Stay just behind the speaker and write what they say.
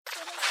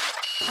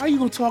How you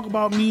gonna talk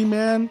about me,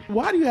 man?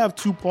 Why do you have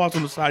two parts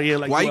on the side of your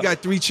head? Like Why you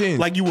got 3 chins?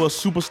 Like you were a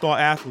superstar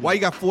athlete. Why you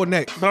got 4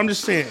 necks? But I'm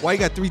just saying. Why you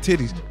got 3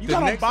 titties? You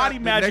got on body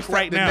magic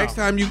right now. The next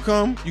time you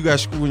come, you got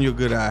screw in your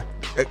good eye.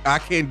 I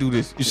can't do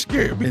this. You're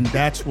scared me. And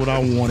that's what I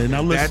wanted.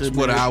 Now listen, that's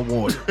what I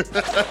wanted.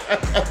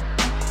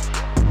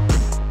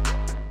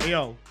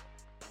 Yo,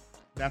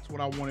 That's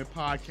What I Wanted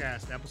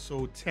podcast,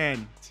 episode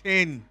 10.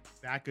 10.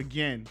 Back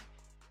again.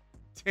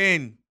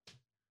 10.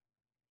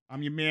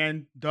 I'm your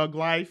man, Doug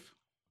Life.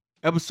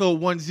 Episode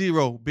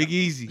 10, Big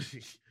Easy.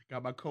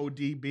 Got my code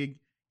D, Big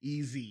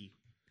Easy.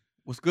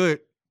 What's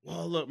good?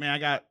 Well, look, man, I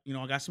got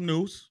some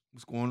news.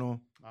 What's going on?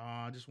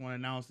 I just want to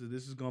announce that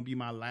this is going to be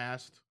my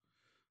last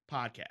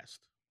podcast.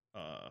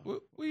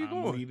 Where you I'm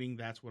going? leaving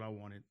That's What I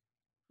Wanted.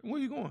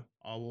 Where you going?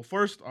 Well,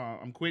 first,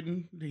 I'm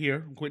quitting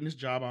here. I'm quitting this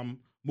job. I'm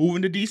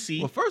moving to DC.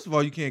 Well, first of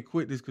all, you can't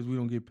quit this because we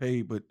don't get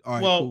paid, but all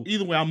right, well, cool.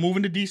 Either way, I'm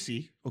moving to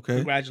DC. Okay.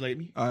 Congratulate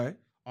me. All right.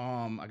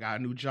 I got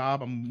a new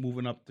job. I'm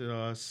moving up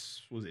to,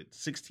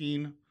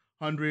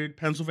 1600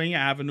 Pennsylvania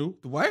Avenue.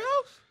 The White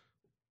House?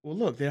 Well,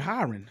 look, they're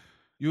hiring.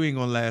 You ain't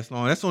gonna last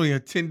long. That's only a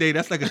 10-day.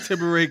 That's like a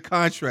temporary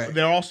contract.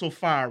 They're also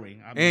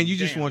firing. And you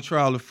just want to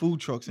try all the food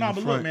trucks in the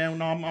front. Look,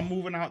 man, I'm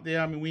moving out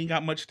there. I mean, we ain't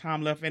got much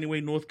time left anyway.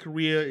 North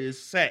Korea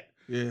is set.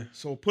 Yeah.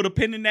 So put a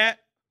pin in that.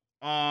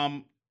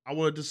 I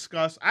want to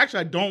discuss. Actually,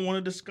 I don't want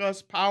to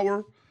discuss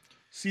Power,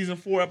 season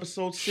 4,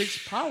 episode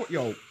 6. Power,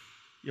 yo,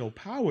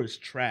 Power is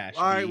trash.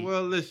 All right,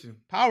 well, listen.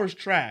 Power is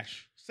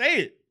trash. Say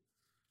it.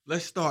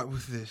 Let's start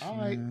with this. All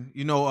right. Man.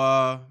 You know,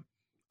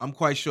 I'm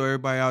quite sure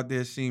everybody out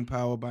there seen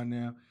Power by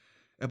now.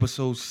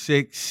 Episode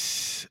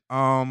 6.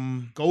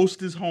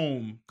 Ghost is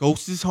home.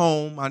 Ghost is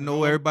home. I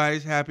know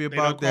everybody's happy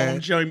about they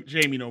don't that. call him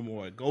Jamie no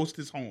more. Ghost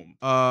is home.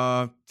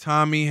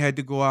 Tommy had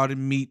to go out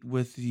and meet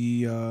with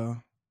the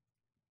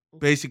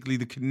basically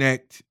the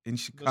Connect in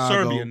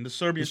Chicago. The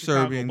Serbian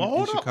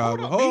in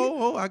Chicago.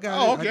 Hold I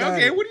got it.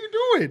 Okay. What are you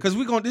doing? Because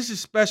this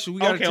is special. We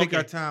got to take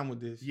our time with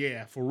this.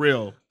 Yeah, for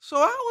real. So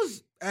I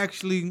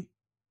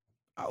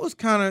was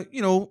kind of,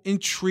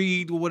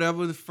 intrigued or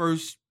whatever the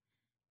first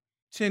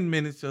 10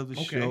 minutes of the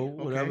show,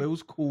 whatever. It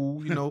was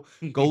cool,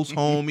 Goes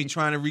home, he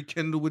trying to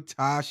rekindle with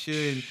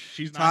Tasha, and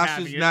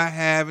Tasha's not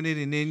having it.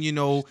 And then,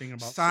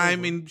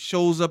 Simon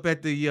shows up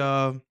at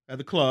the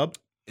club.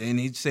 And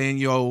he's saying,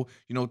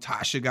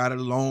 Tasha got a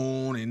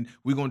loan, and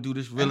we're going to do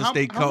this real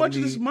estate company. How much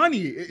is this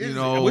money?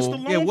 What's the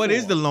loan for? What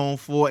is the loan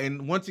for?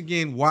 And once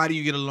again, why do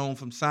you get a loan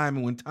from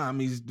Simon when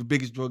Tommy's the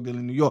biggest drug dealer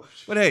in New York?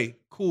 But hey,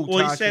 cool,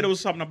 Well, Tasha. He said it was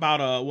something about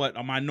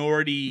a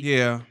minority.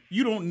 Yeah.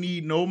 You don't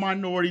need no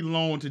minority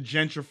loan to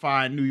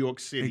gentrify New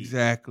York City.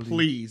 Exactly.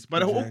 Please.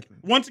 But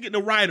once again,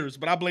 the writers,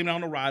 but I blame it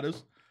on the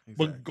writers.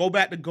 Exactly. But go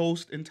back to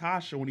Ghost and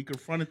Tasha when he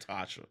confronted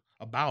Tasha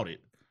about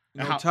it.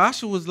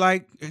 Tasha was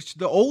like, it's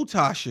the old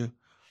Tasha.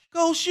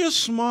 Ghost, you're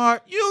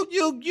smart. You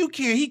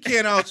can't. He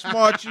can't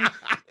outsmart you.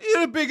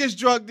 You're the biggest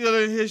drug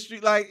dealer in history.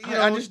 Like,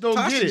 I just don't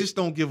get it. Just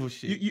don't give a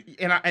shit.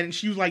 And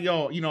she was like,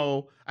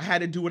 yo, I had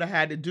to do what I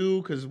had to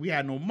do because we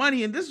had no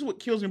money. And this is what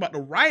kills me about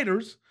the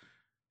writers.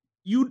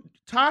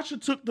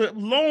 Tasha took the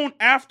loan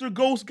after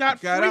Ghost got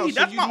free. Out,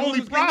 That's my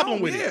only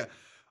problem with it.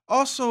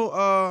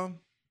 Also,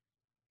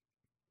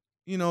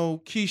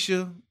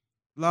 Keisha.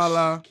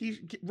 Lala.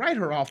 Write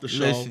her off the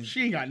show. Listen,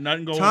 she ain't got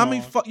nothing going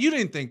on. You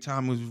didn't think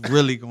Tommy was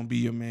really going to be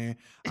your man.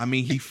 I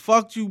mean, he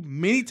fucked you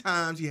many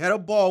times. He had a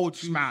ball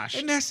with you. Smashed.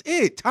 And that's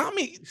it.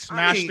 Tommy.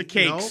 Smashed the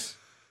cakes.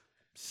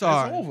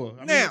 Sorry. It's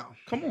over. Now.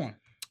 Come on.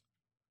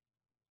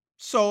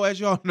 So, as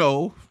y'all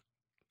know,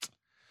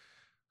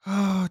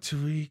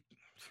 Tariq,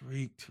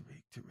 man.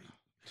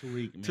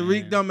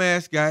 Tariq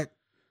dumbass got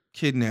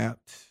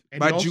kidnapped.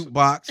 By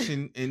Jukebox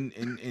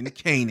in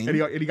Canaan.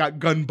 And he got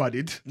gun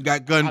butted. I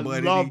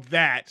love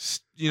that.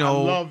 I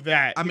love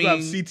that. I mean, have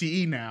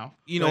CTE now.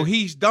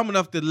 He's dumb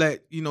enough to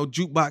let,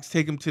 Jukebox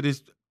take him to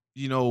this,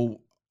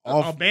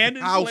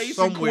 abandoned house place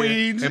somewhere in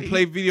Queens. And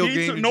play video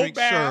games and drink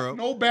syrup.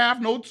 No bath,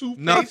 no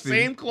toothpaste,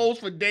 same clothes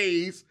for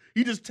days.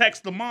 He just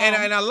texts the mom.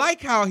 And I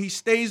like how he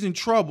stays in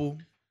trouble.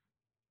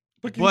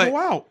 But can go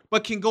out.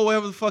 But can go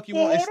wherever the fuck he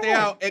wants and stay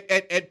out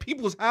at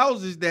people's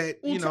houses that,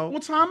 Well,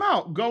 time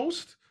out,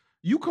 Ghost.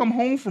 You come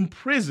home from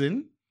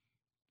prison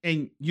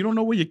and you don't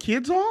know where your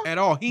kids are? At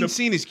all. He ain't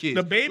seen his kids.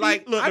 The baby,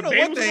 I know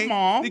one thing.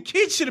 Mom. The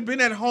kids should have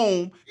been at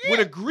home with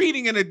a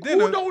greeting and a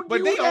dinner,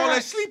 but they all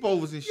at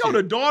sleepovers and shit.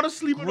 The daughter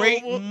sleeping over.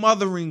 Great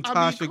mothering,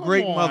 Tasha.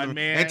 Great mothering.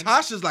 Man. And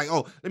Tasha's like,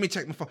 let me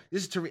check my phone.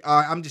 This is Tariq.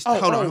 I'm just,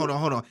 hold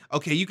on.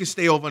 Okay, you can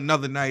stay over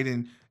another night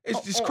and it's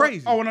just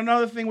crazy. And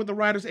another thing with the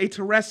writers,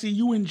 Teresi,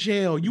 you in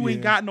jail. You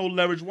ain't got no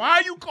leverage. Why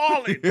are you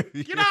calling?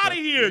 Get out of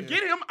here.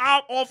 Get him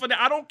out off of that.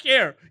 I don't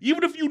care.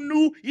 Even if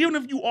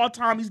you are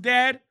Tommy's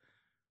dad,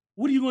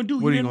 what are you going to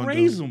do? You didn't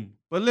raise him.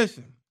 But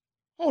listen.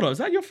 Hold on. Is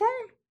that your phone?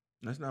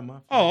 That's not my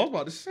phone. Oh, I was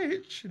about to say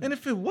it. And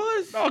if it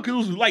was, no, because it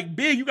was like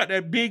big. You got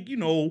that big,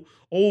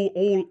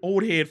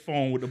 old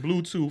headphone with the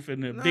Bluetooth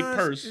and the big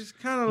purse. It's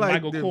kind of like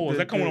Michael Kors.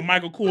 That come with a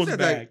Michael Kors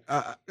bag.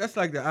 That's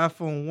like the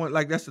iPhone 1.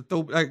 Like that's a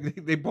like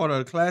they brought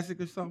out a classic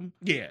or something.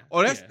 Yeah.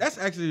 Oh, that's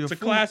actually your. It's a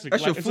classic.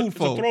 That's like, your food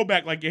phone. It's a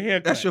throwback, like your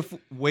haircut. That's your.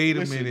 Wait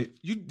a minute.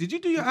 Did you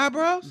do your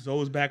eyebrows?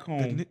 Zoe's back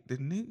home. The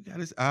nigga got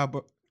his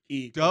eyebrow.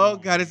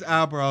 Doug got his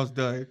eyebrows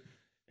done.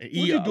 What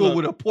you do it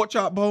with a pork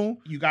chop bone?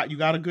 You got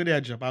a good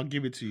edge up. I'll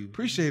give it to you.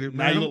 Appreciate it,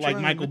 man. Now you look like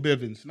Michael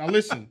Bivins. Now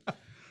listen,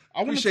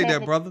 I appreciate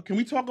that, brother. Can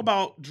we talk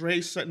about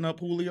Dre setting up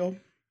Julio?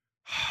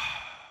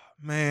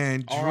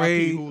 Man,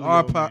 Dre,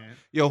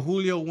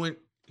 Julio went.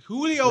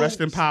 Julio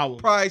rest in power.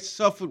 Probably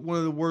suffered one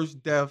of the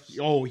worst deaths.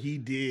 Oh, he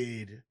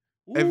did.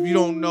 Ooh. If you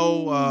don't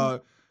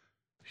know,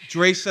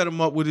 Dre set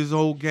him up with his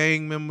old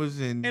gang members,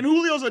 and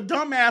Julio's a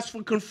dumbass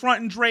for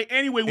confronting Dre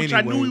anyway,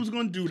 I knew he was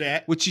going to do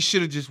that. Which he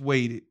should have just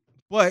waited,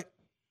 but.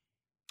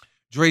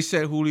 Dre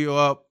set Julio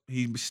up.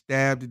 He was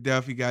stabbed to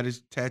death. He got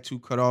his tattoo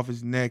cut off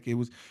his neck.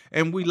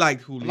 And we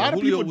liked Julio. A lot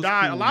of people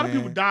died. Cool, a lot of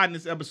people died in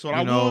this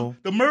episode.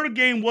 The murder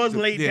game was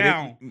laid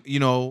down.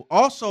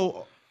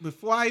 Also,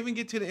 before I even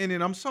get to the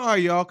ending, I'm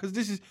sorry, y'all,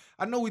 because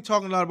I know we're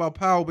talking a lot about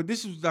power, but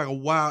this was like a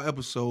wild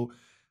episode.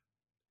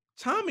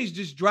 Tommy's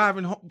just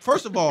driving home.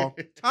 First of all,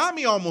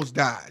 Tommy almost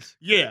dies.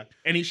 Yeah,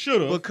 and he should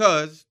have.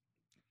 Because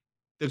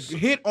the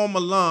hit on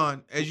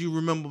Milan, as you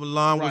remember,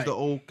 Milan was the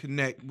old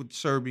connect with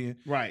Serbian.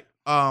 Right.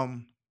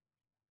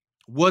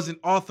 Wasn't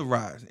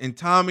authorized, and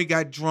Tommy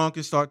got drunk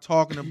and started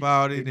talking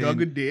about it, and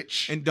dug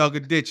a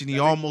ditch, and he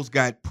almost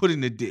got put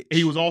in the ditch.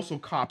 He was also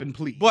copping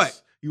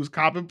pleas, he was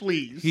copping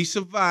pleas. He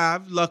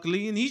survived,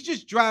 luckily, and he's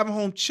just driving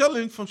home,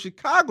 chilling from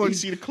Chicago. You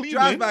see the Cleveland,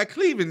 drives by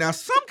Cleveland. Now,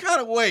 some kind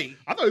of way,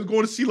 I thought he was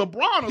going to see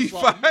LeBron or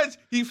something.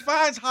 He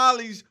finds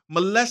Holly's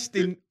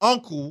molesting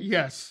uncle.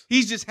 Yes,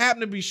 he's just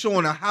happened to be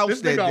showing a house.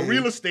 This nigga a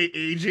real estate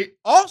agent.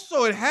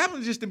 Also, it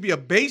happens just to be a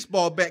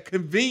baseball bat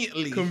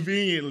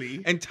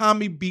conveniently. And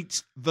Tommy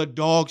beats the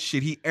dog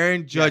shit. He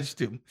Aaron judged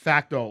him.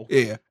 Facto.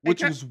 Yeah,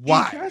 which was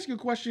wild. Can I ask you a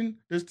question?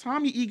 Does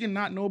Tommy Egan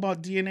not know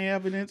about DNA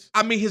evidence?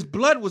 I mean, his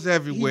blood was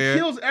everywhere. He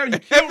kills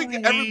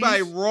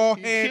everybody raw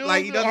hand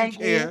like he doesn't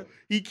care.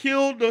 He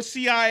killed the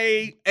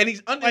CIA, and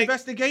he's under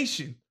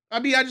investigation. I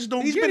mean, I just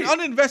don't. He's been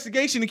under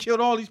investigation and killed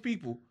all these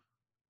people.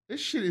 This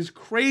shit is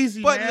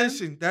crazy, but man.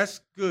 Listen, that's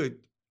good.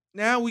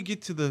 Now we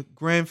get to the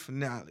grand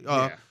finale.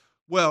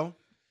 Well,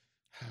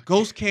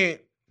 Ghost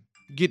can't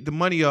get the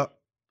money up.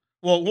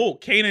 Well,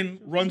 Kanan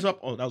runs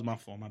up. Oh, that was my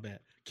fault. My bad.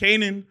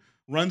 Kanan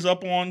runs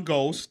up on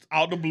Ghost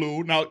out the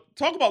blue. Now,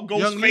 talk about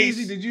Ghost's Young face.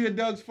 Lazy, did you hear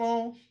Doug's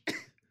phone?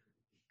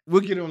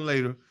 We'll get on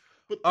later.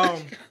 Wow.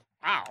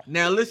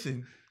 Now,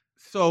 listen.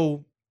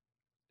 So,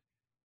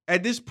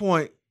 at this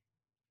point,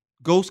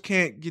 Ghost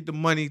can't get the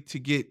money to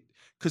get...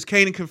 Because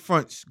Kanan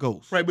confronts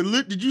Ghost. Right, but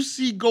look, did you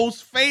see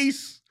Ghost's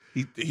face?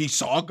 He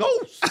saw a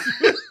ghost.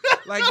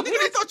 Like, nigga,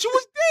 I thought you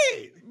was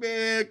dead.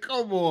 Man,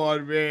 come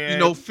on,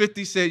 man.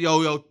 50 said,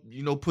 yo,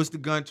 push the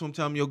gun to him,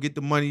 tell him, get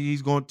the money.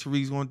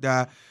 Tariq's going to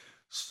die.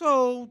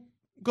 So,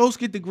 Ghost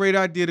get the great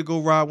idea to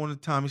go rob one of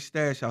Tommy's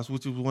stash house,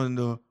 which was one of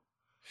the...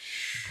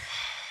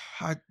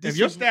 If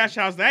your stash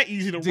house that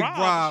easy to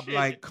rob,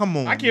 like, come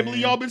on, I can't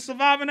believe y'all been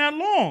surviving that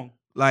long.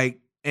 Like,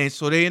 and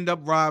so they end up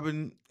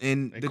robbing,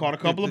 and they caught a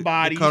couple of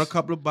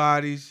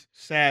bodies.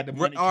 Sad,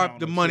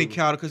 the money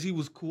counter, because he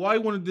was cool. All he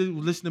wanted to do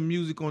was listen to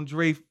music on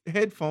Dre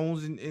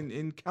headphones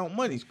and count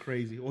money. It's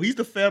crazy. Well, he's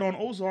the Fed on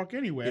Ozark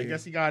anyway. Yeah. I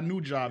guess he got a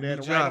new job. They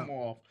had to write him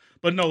off.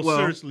 But no,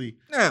 seriously.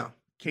 Now,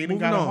 Kanan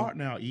got a heart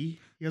now, E.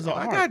 He has a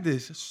heart. I got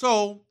this.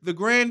 So, the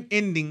grand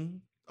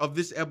ending of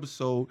this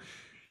episode,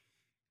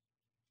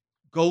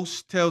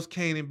 Ghost tells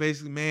Kanan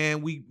basically,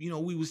 man, we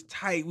was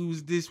tight. We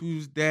was this, we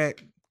was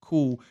that.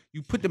 Cool.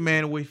 You put the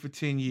man away for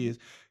 10 years.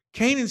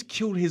 Kanan's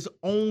killed his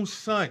own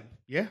son.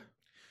 Yeah.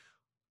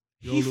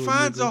 He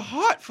finds a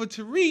heart for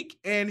Tariq,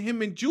 and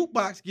him and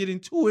Jukebox get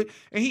into it,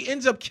 and he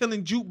ends up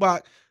killing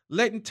Jukebox,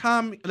 letting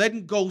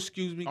Ghost, Ghost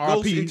and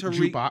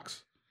Tariq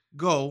Jukebox.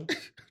 Go.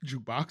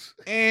 Jukebox.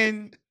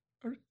 And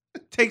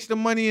takes the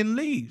money and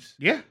leaves.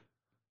 Yeah.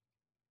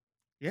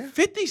 Yeah.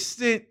 50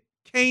 Cent,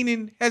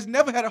 Kanan has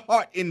never had a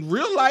heart in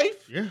real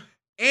life. Yeah.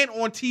 And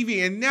on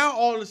TV, and now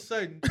all of a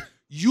sudden...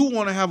 You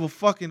want to have a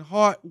fucking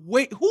heart?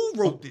 Wait, who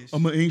wrote this?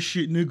 I'm an ain't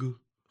shit nigga.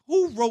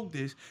 Who wrote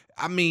this?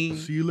 I mean...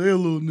 See you later,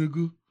 little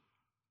nigga.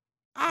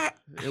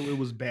 It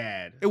was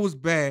bad. It was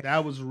bad.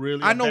 That was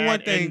really I know bad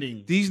one thing.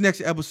 Ending. These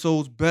next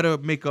episodes better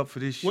make up for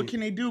this shit. What can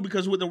they do?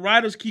 Because what the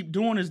writers keep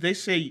doing is they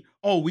say,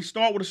 oh, we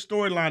start with a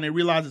storyline. They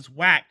realize it's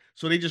whack.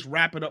 So they just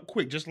wrap it up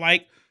quick. Just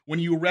like when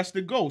you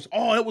arrested Ghost.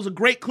 Oh, it was a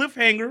great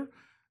cliffhanger.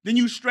 Then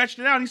you stretched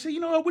it out and you say, you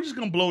know what? We're just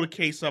going to blow the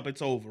case up.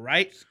 It's over,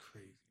 right? It's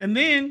crazy. And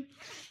then...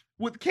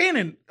 with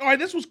Kanan, all right,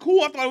 this was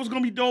cool. I thought it was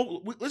going to be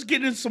dope. Let's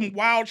get into some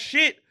wild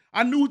shit.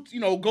 I knew, Ghost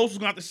was going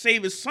to have to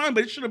save his son,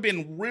 but it should have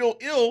been real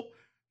ill.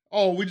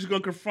 Oh, we're just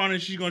going to confront her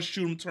and she's going to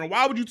shoot him. Turn.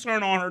 Why would you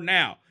turn on her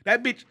now?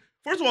 That bitch,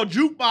 first of all,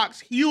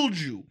 Jukebox healed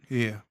you.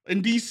 Yeah.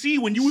 In D.C.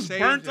 when you was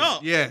burnt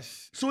up.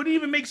 Yes. So it didn't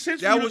even make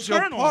sense that for you was to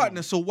turn your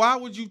partner, on. so why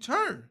would you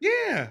turn?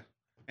 Yeah.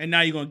 And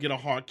now you're going to get a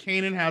heart.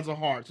 Kanan has a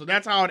heart. So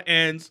that's how it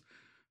ends.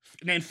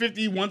 And then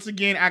 50 once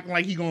again acting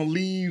like he's going to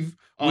leave.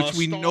 Which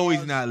we know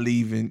he's not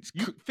leaving.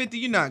 50,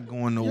 you're not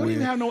going nowhere. You don't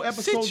even have no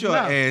episodes. Sit your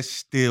ass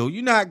still.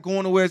 You're not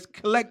going nowhere.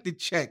 Collect the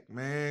check,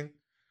 man.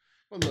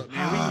 Well, look,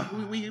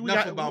 man, we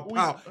got about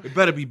power. It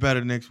better be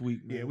better next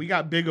week, man. Yeah, we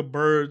got bigger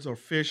birds or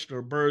fish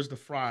or birds to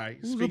fry.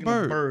 Who's Speaking a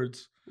bird? Of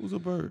birds. Who's a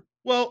bird?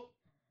 Well,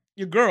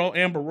 your girl,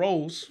 Amber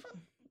Rose,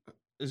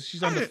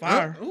 she's under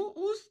fire.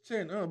 Who's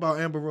saying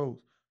about Amber Rose?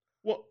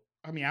 Well,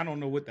 I mean, I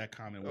don't know what that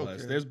comment was.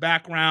 Okay. There's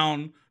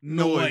background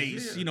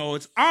noise. Yeah. You know,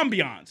 it's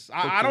ambiance.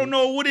 I don't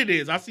know what it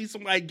is. I see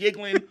somebody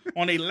giggling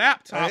on a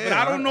laptop, but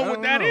I don't know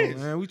what that is.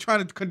 Man. We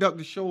trying to conduct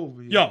the show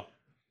over here. Yo,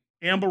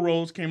 Amber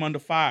Rose came under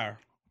fire.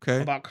 Okay.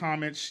 About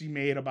comments she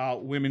made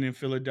about women in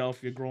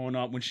Philadelphia growing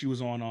up when she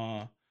was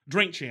on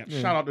Drink Champs.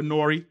 Yeah. Shout out to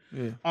Nori.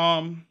 Yeah.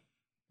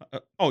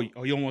 You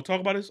don't want to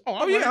talk about this?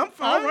 Oh, yeah, I'm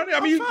fine. I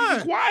mean,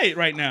 you're quiet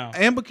right now.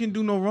 Amber can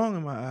do no wrong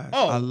in my eyes.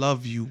 Oh. I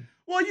love you.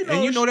 Well, you know.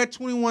 And you know that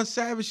 21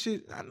 Savage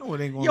shit, I know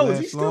it ain't going to last long. Yo, is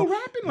he still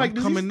rapping?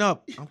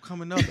 I'm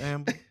coming up,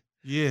 Amber.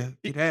 Yeah,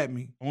 get at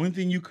me. Only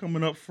thing you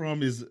coming up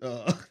from is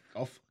a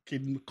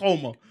fucking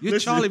coma. You're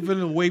Charlie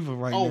Villanueva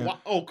right now.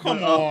 Oh,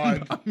 come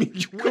on. I mean,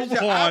 you raise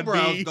your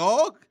eyebrows, D.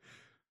 Dog.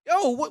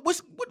 Yo,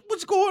 what's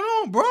going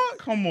on, bro?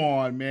 Come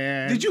on,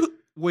 man. Did you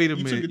wait a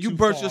minute? You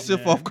burnt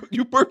yourself off.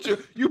 You burnt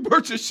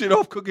your shit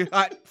off cooking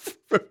hot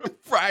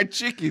fried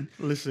chicken.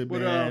 Listen,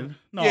 man.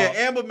 No. Yeah,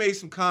 Amber made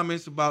some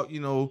comments about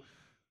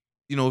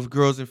if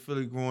girls in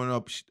Philly growing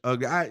up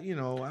ugly.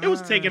 It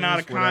was taken out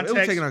of context. It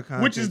was taken out of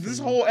context. Which is this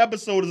whole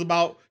episode is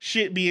about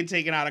shit being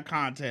taken out of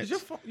context.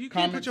 You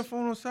can't put your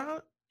phone on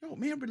silent? Yo,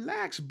 man,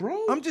 relax,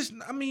 bro.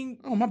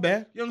 Oh, my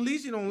bad. Young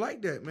Lizzie don't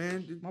like that,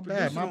 man. My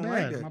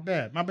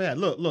bad.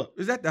 Look.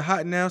 Is that the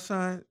hot now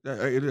sign?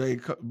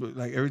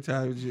 Like every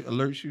time it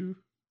alerts you?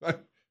 Okay.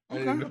 I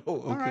didn't know.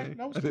 Okay. All right.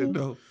 That was cool. Didn't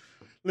know.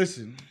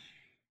 Listen,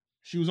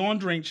 she was on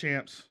Drink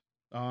Champs.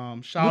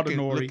 Shout out to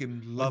Nori.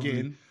 Looking lovely.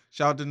 Again.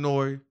 Shout out to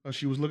Nori.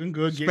 She was looking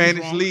good.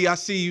 Spanish Lee, I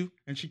see you.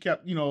 And she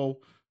kept,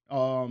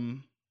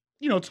 talking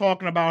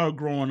about her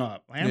growing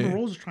up. Amber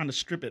Rose was trying to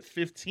strip at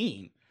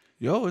 15.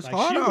 Yo, it's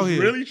hard out here. She was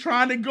really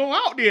trying to go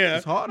out there.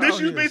 It's hard then out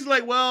she was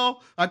basically like,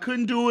 well, I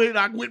couldn't do it.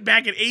 I went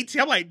back at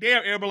 18. I'm like,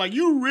 damn, Amber, like,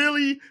 you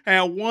really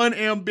had one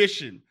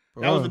ambition.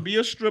 Bro. That was to be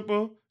a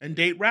stripper and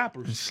date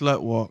rappers. And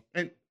slut walk.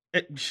 And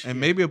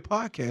maybe a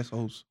podcast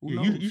host.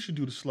 You should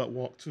do the slut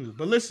walk, too.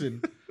 But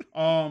listen,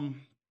 like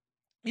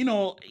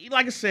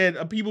I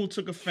said, people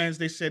took offense.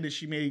 They said that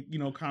she made,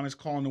 comments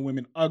calling the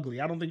women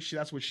ugly. I don't think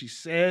that's what she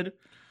said.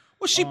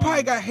 Well, she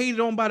probably got hated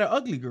on by the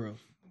ugly girls.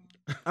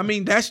 I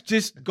mean, that's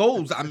just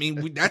goes. I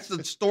mean, that's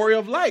the story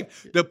of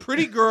life. The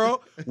pretty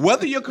girl,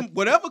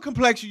 whatever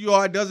complexion you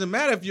are, it doesn't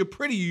matter. If you're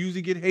pretty, you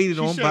usually get hated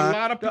on by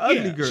the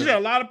ugly girl. She said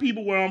a lot of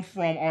people where I'm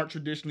from aren't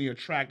traditionally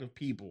attractive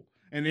people,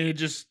 and then it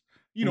just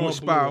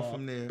spiral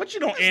from there. But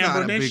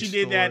Amber. Then she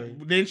did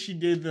that. Then she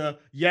did the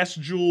Yes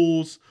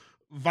Jules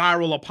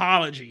viral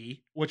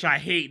apology, which I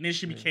hate, and then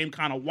she became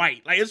kind of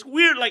white. Like, it's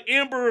weird. Like,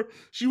 Amber,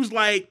 she was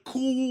like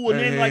cool, and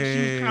then like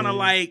she was kind of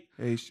like.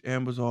 Hey,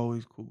 Amber's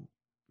always cool.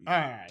 All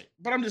right,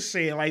 but I'm just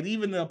saying, like,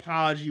 even the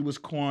apology was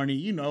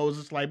corny, it's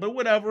just like, but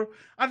whatever.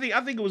 I think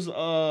it was,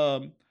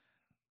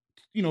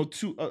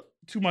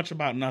 too much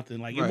about nothing.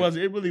 Like, right.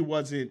 It really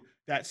wasn't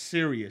that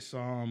serious.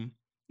 And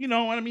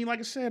I mean, like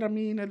I said, at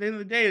the end of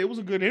the day, it was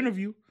a good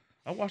interview.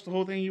 I watched the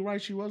whole thing. You're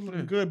right, she was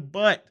looking good,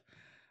 but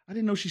I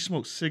didn't know she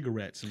smoked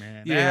cigarettes,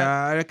 man.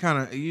 Yeah, that kind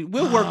of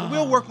we'll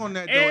work on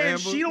that though, and Amber.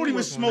 She don't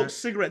even smoke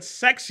cigarettes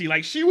sexy.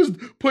 Like, she was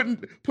putting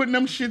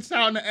them shits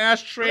out in the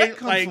ashtray. That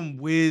comes from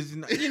Wiz,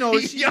 and I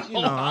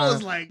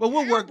was like, but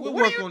we'll work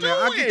on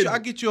that. I'll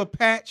get you a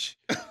patch.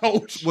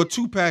 Well,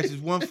 2 patches,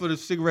 one for the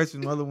cigarettes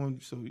and the other one,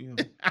 so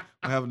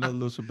I have another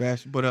little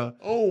Sebastian. But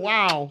oh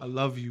wow, I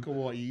love you. Come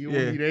on, you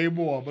don't need any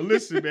more. But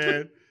listen,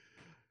 man.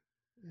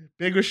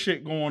 Bigger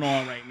shit going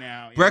on right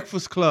now.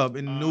 Breakfast Club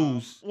in the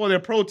news. Well, they're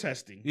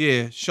protesting.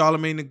 Yeah,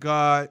 Charlamagne the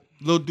God,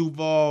 Lil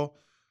Duval,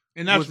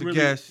 and that's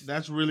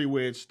really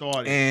where it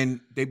started.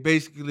 And they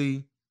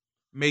basically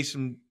made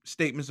some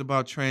statements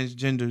about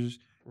transgenders,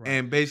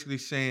 and basically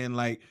saying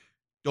like,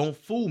 "Don't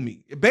fool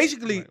me."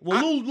 Basically, right.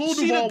 Well, Lil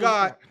Duval the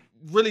God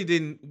really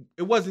didn't.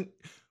 It wasn't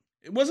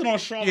on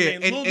Charlamagne.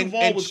 Yeah, and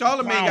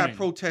Charlamagne got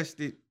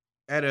protested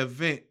at an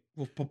event.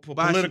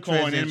 Political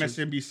and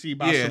MSNBC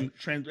by some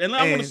trans. And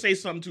I want to say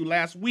something too.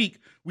 Last week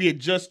we had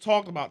just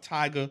talked about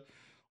Tyga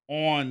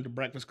on the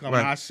Breakfast Club,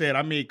 and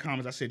I made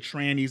comments. I said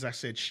trannies, I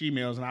said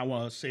she-males, and I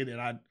want to say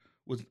that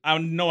I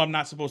know I'm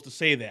not supposed to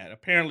say that.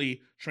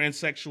 Apparently,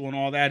 transsexual and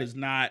all that is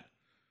not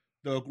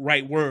the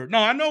right word. No,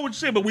 I know what you're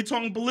saying, but we're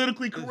talking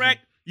politically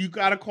correct. You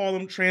got to call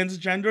them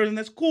transgender, and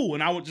that's cool.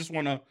 And I would just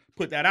want to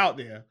put that out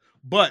there.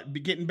 But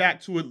getting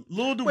back to it,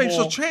 Lil Duval. Wait,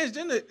 so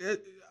transgender?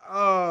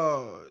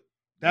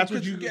 That's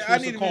what I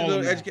need to call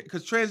them.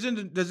 Because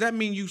transgender, does that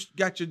mean you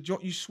got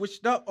you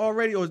switched up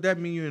already, or does that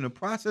mean you're in the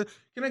process?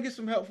 Can I get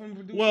some help from the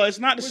producer? Well, it's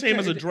not the same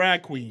as a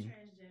drag queen.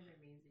 Transgender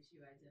means that you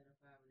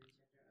identify with a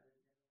gender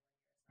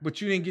other But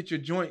you didn't get your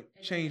joint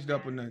changed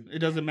up or nothing. It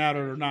doesn't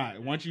matter or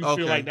not. Once you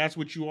feel like that's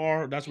what you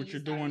are, that's what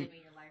you're doing.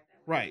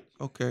 Right.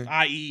 Okay.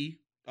 I.e.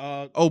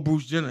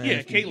 Bruce Jenner.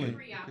 Yeah, Caitlyn.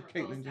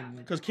 Caitlyn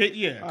Jenner.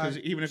 Because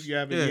even if you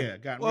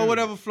haven't, gotten well,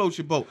 whatever floats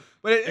your boat.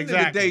 But at the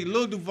end of the day,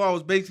 Lil Duval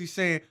was basically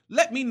saying,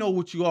 "Let me know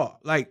what you are.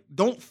 Like,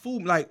 don't fool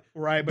me." Like,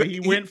 right. But he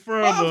went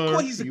further. Well, of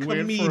course, he's a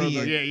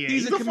comedian. Yeah.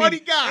 He's a funny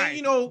guy. And,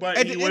 you know, but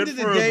at the end of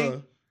the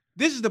day,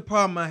 this is the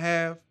problem I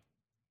have.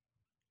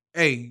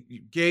 Hey,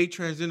 gay,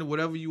 transgender,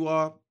 whatever you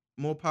are,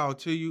 more power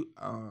to you.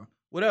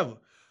 Whatever.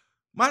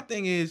 My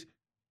thing is,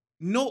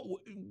 no,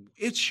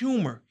 it's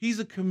humor. He's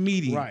a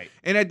comedian. Right.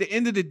 And at the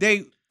end of the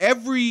day,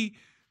 every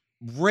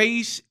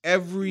race,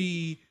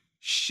 every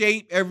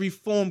shape, every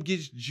form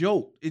gets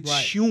joked. It's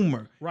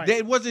humor. Right.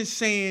 It wasn't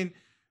saying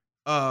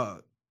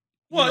it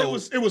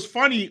was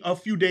funny a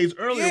few days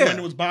earlier when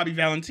it was Bobby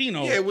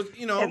Valentino. Yeah, it was,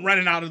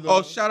 running out of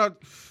the shout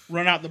out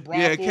run out the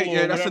brothel.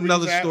 Yeah, that's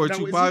another story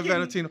too. Bobby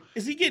Valentino.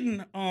 Is he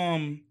getting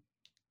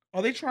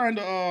are they trying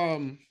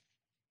to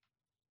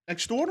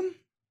extort him?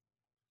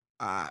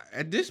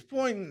 At this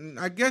point,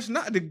 I guess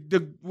not.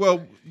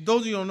 Well,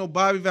 those of you who don't know,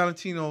 Bobby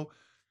Valentino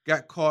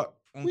got caught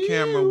on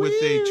camera with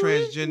a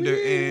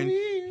transgender, and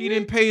he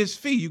didn't pay his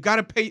fee. You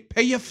gotta pay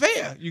your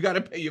fare. You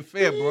gotta pay your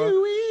fare, bro.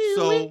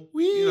 So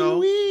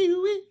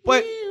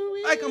but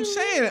like I'm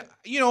saying,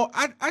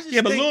 I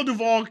just but Lil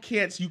Duval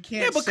can't. You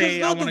can't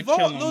say I want to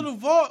kill him. Lil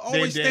Duval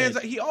always stands.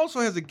 He also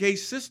has a gay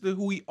sister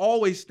who he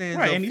always stands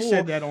up for. And he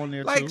said that on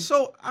there too.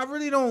 So I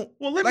really don't.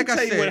 Well, let me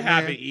tell you what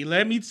happened.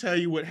 Let me tell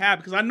you what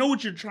happened because I know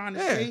what you're trying to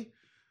say.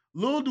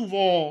 Lil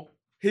Duval,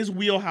 his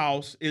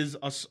wheelhouse is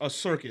a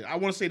circuit. I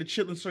want to say the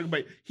Chitlin circuit,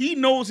 but he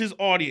knows his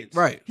audience.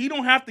 Right. He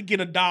don't have to get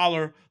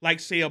 $1 like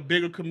say a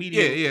bigger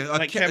comedian,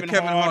 like Kevin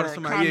Hart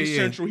or Comedy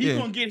Central. He's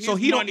gonna get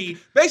his money.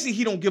 Basically,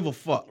 he don't give a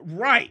fuck.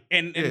 Right,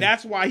 and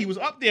that's why he was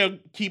up there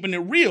keeping it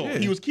real.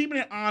 He was keeping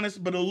it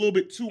honest, but a little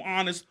bit too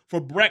honest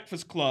for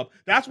Breakfast Club.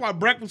 That's why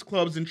Breakfast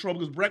Club's in trouble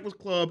because Breakfast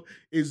Club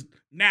is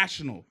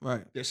national.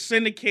 Right. They're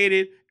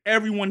syndicated.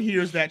 Everyone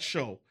hears that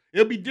show.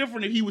 It'll be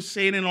different if he was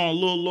saying it on a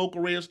little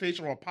local radio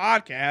station or a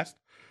podcast.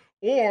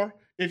 Or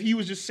if he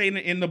was just saying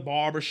it in the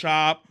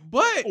barbershop,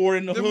 or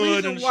in the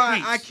hood and the why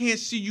streets. I can't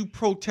see you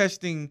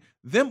protesting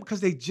them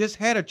because they just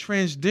had a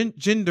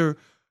transgender,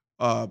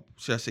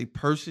 should I say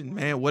person,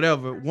 man,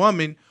 whatever,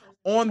 woman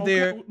on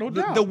there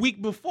the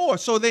week before.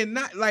 So they're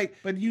not like.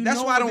 But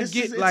that's why I don't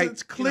get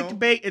it's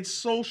clickbait. It's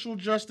social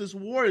justice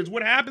warriors.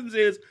 What happens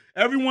is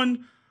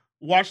everyone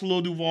watched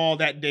Lil Duval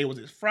that day. Was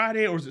it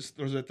Friday or was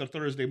it the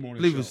Thursday morning?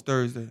 I believe it was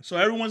Thursday. So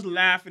everyone's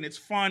laughing. It's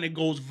fun. It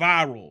goes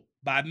viral.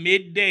 By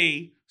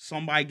midday,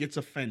 somebody gets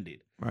offended.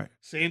 Right.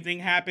 Same thing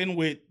happened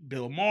with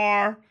Bill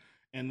Maher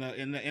in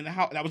the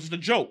house. That was just a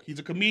joke. He's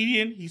a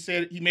comedian. He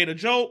said he made a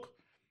joke,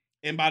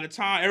 and by the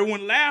time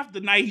everyone laughed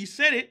the night he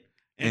said it,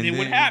 and then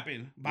what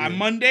happened? By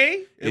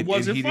Monday, it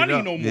wasn't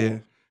funny no more. Yeah.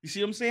 You see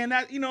what I'm saying?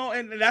 That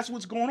and that's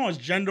what's going on. It's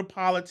gender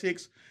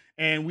politics,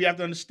 and we have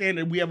to understand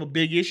that we have a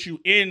big issue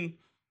in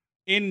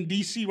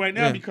DC right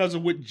now because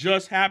of what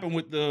just happened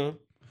with the.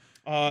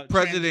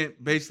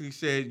 President basically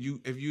said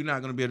if you're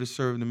not going to be able to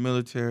serve in the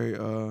military,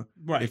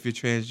 if you're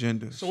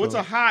transgender. So it's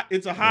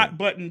a hot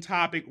button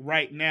topic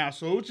right now.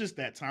 So it's just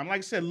that time. Like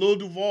I said, Lil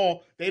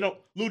Duval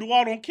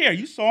don't care.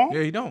 You saw him.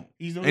 Yeah, he don't.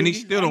 He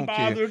still don't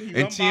care.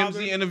 And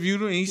TMZ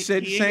interviewed him and he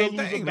said the same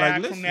thing.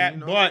 Like, listen, from that,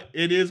 but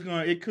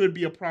it could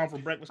be a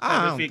problem for Breakfast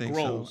Club if it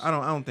grows. So. I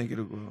don't think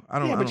it'll grow.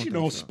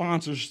 But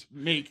sponsors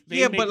make.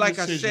 But like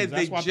decisions. I said,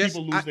 that's why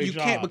people lose their jobs.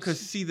 You can't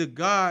because the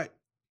God,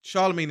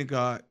 Charlemagne the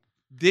God.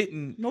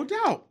 Didn't no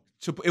doubt.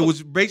 It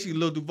was basically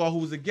Lil Duval who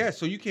was a guest,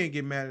 so you can't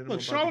get mad at him.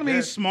 Look,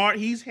 Charlemagne's smart.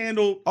 He's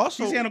handled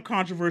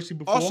controversy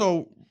before.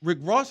 Also, Rick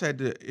Ross had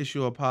to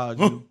issue an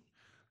apology,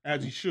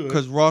 as he should,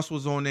 because Ross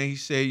was on there. He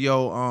said,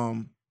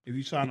 if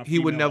you sign he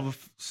would never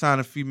sign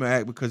a female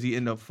act because he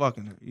ended up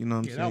fucking her. You know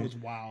what I'm saying? That was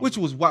wild. Which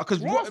was wild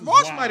because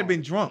Ross might have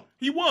been drunk.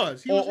 He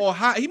was. He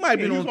might have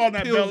been on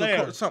pills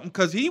or something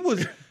because he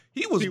was.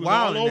 He was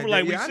wild all over,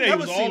 like we say. He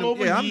was all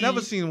over. Yeah, I've never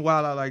seen him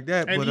wild out like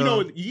that.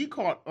 And Ye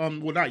caught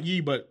not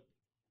Ye, but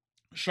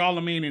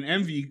Charlemagne and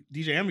Envy,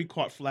 DJ Envy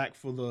caught flack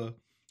for the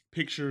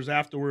pictures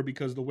afterward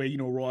because the way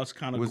Ross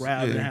kind of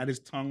grabbed and had his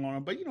tongue on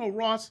him. But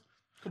Ross,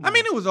 I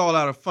mean, it was all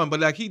out of fun. But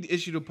like he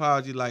issued an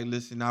apology, like,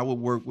 listen, I would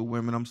work with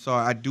women. I'm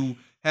sorry, I do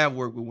have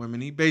worked with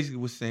women. He basically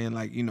was saying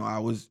like,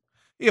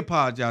 he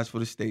apologized for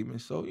the statement.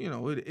 So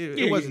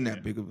it wasn't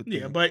that big of a thing.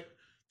 Yeah, but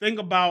think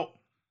about.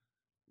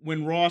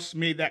 When Ross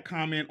made that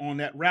comment on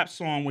that rap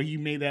song where he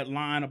made that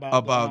line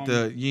about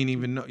the you ain't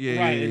even know,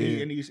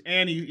 and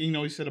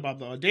he said about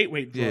the date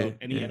rape drug,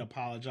 and he had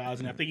apologized,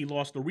 and I think he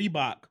lost the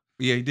Reebok.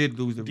 Yeah, he did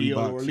lose the deal,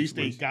 Reebok or at least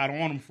they got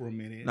on him for a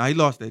minute. Nah, he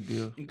lost that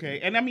deal.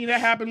 Okay, and I mean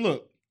that happened.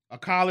 Look, a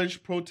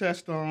college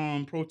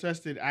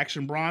protested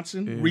Action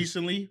Bronson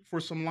recently for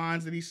some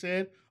lines that he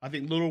said. I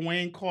think Lil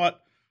Wayne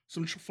caught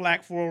some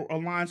flack for a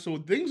line, so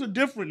things are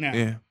different now.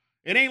 Yeah.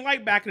 It ain't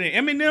like back in the day.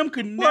 Eminem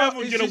could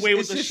never get away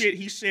with the shit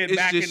he said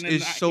back in the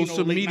late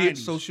 90s.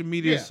 Social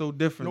media is so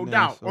different. No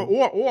doubt. So.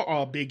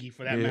 Or Biggie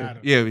for that matter.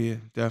 Yeah,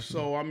 definitely.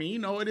 So, I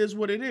mean, it is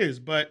what it is.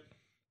 But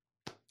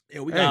Yeah,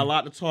 we got a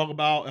lot to talk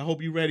about. I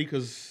hope you're ready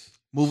because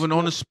moving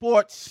on to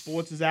sports.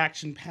 Sports is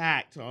action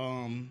packed.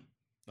 A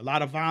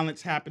lot of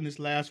violence happened this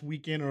last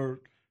weekend,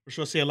 or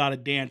should I say a lot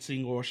of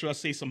dancing, or should I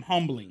say some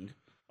humbling?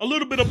 A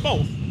little bit of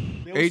both.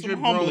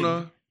 Adrian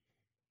Broner,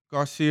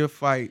 Garcia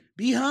fight.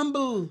 Be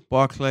humble.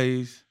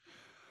 Barclays.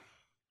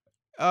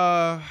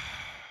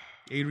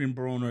 Adrian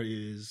Broner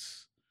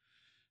he's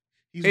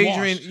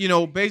Adrian,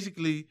 washed.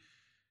 Basically,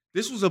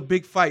 this was a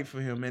big fight for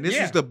him, and this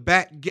was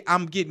the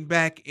I'm getting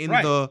back in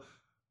the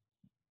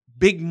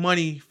big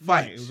money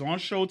fight. Right. It was on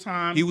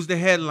Showtime. He was the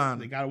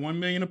headliner. They got $1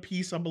 million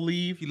apiece, I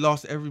believe. He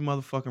lost every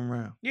motherfucking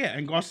round. Yeah,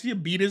 and Garcia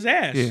beat his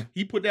ass. Yeah.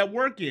 He put that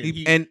work in.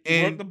 He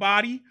worked the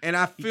body. And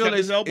I feel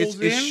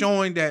it's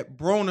showing that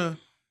Broner,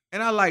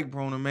 and I like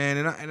Broner, man,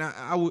 and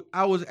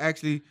I was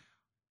actually,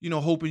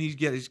 hoping he'd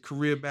get his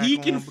career back. He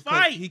can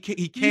fight. He can.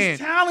 He's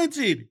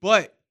talented,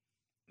 but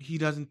he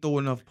doesn't throw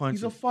enough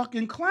punches. He's a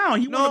fucking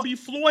clown. He want to be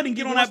Floyd and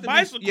get on that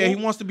bicycle. He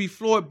wants to be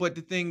Floyd, but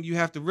the thing you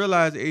have to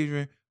realize,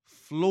 Adrian,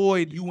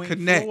 Floyd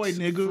connects. Floyd,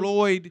 nigga.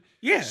 Floyd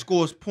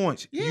scores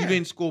points. Yeah. You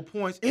didn't score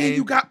points. And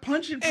you got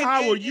punching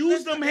power.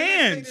 Use them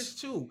hands. Say this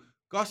too.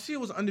 Garcia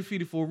was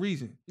undefeated for a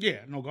reason. Yeah,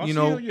 no,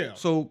 Garcia,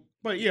 So,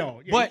 but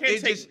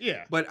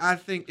but I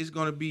think it's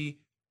gonna be.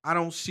 I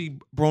don't see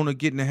Broner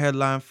getting a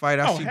headline fight.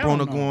 I see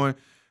Broner going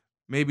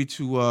maybe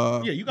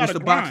to you got the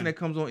boxing that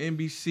comes on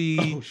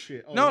NBC. Oh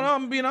shit! No,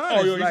 I'm being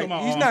honest.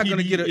 He's not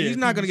gonna get a he's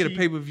not gonna get a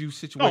pay-per-view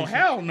situation. Oh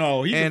hell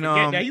no! He's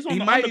on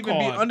the might even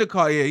be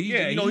undercard.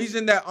 Yeah, he's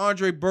in that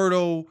Andre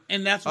Berto,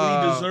 and that's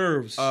what he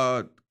deserves.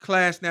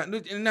 Class now,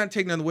 and not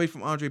taking nothing away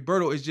from Andre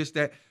Berto. It's just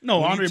that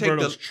Andre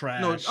Berto's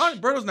trash. No,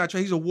 Andre Berto's not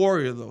trash. He's a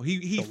warrior though.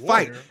 He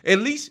fight. At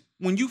least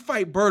when you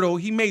fight Berto,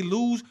 he may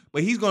lose,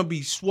 but he's gonna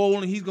be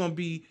swollen. He's gonna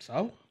be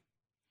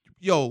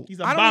Yo, he's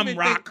a bomb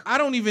rock. I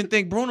don't even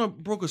think Broner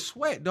broke a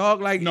sweat,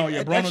 dog. Like,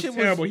 Broner's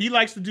terrible. He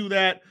likes to do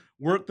that.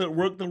 Work the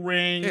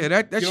ring. Yeah,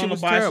 that get shit on the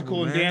was bicycle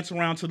terrible, and man. dance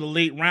around to the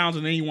late rounds,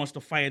 and then he wants to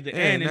fight at the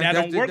end, and that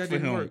don't work for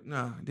him.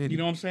 Nah, didn't. You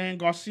know what I'm saying?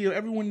 Garcia,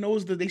 everyone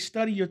knows that they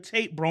study your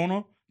tape,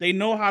 Broner. They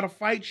know how to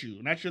fight you,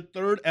 and that's your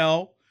third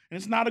L. And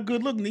it's not a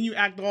good look. And then you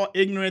act all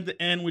ignorant at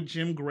the end with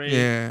Jim Gray.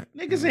 Yeah,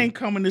 niggas ain't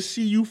coming to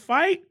see you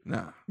fight.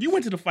 Nah, you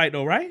went to the fight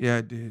though, right? Yeah,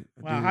 I did.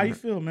 Wow, how you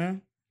feel,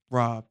 man?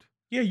 Robbed.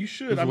 Yeah, you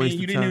should. I mean,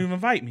 you didn't even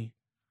invite me.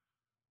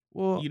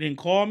 Well, you didn't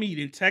call me. You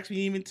didn't text me.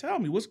 You didn't even tell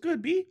me. What's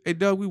good, B? Hey,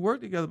 Doug, we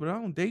work together, but I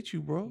don't date you,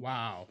 bro.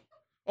 Wow.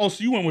 Oh,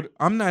 so you went with?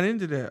 I'm not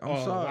into that.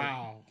 I'm sorry.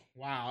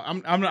 Wow.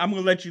 I'm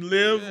gonna let you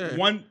live I'm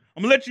gonna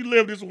let you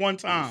live this one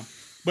time.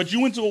 But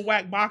you went to a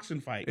whack boxing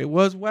fight. It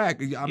was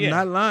whack. I'm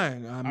not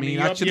lying. I mean,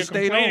 I should have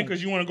stayed on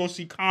because you want to go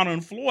see Conor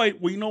and Floyd.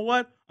 Well, you know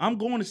what? I'm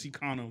going to see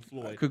Conor and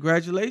Floyd.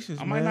 Congratulations,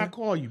 man. I might not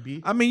call you,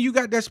 B. I mean, you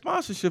got that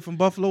sponsorship from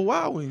Buffalo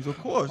Wild Wings, of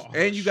course,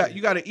 and you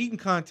got an eating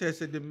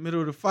contest at the middle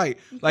of the fight.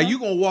 Okay. Like you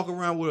gonna walk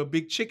around with a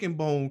big chicken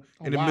bone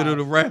in the middle of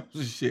the rounds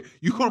and shit.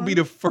 You gonna be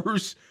the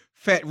first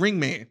fat ring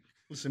man.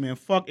 Listen, man,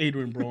 fuck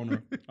Adrian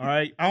Broner. All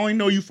right, I only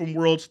know you from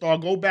World Star.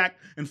 Go back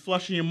and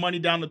flush your money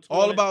down the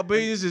toilet. All About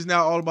Billions is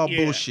now all about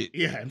bullshit.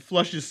 Yeah, and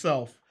flush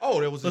yourself. Oh,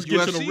 there was. Let's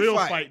get to the real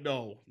fight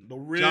though. The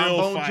real John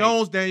Bone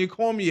Jones, Daniel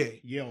Cormier.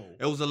 Yo,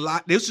 there was a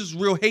lot. This is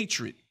real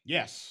hatred.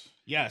 Yes.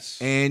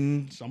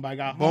 And somebody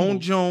got Bone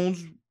humbled.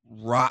 Jones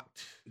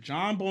rocked.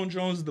 John Bone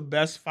Jones is the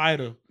best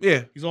fighter.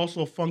 Yeah, he's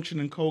also a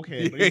functioning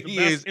cokehead. But he's the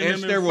best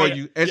and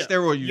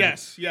steroid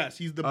use. Yes.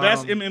 He's the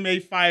best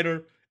MMA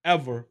fighter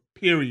ever.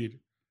 Period.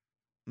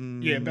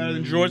 Yeah, better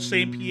than George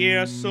St.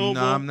 Pierre, Silva.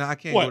 No, I'm not. I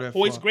can't go that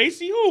far. Royce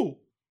Gracie? Who?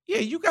 Yeah,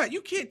 you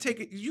can't take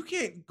it. You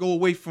can't go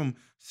away from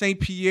St.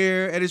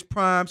 Pierre at his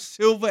prime,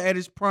 Silva at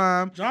his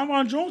prime. John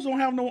Bone Jones don't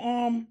have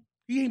no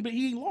he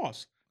ain't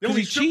lost. Because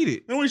he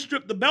cheated. They only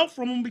stripped the belt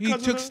from him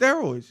because he took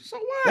steroids. So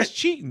what? That's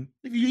cheating.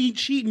 If you ain't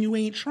cheating, you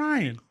ain't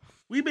trying.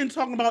 We've been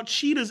talking about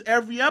cheaters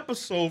every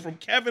episode from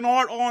Kevin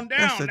Hart on down.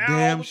 That's a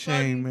damn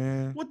shame,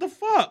 man. What the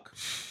fuck?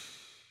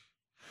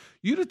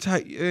 You the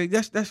type.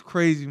 That's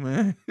crazy,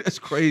 man. That's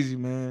crazy,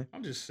 man.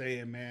 I'm just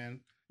saying, man.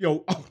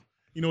 Yo,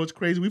 you know what's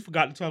crazy? We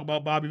forgot to talk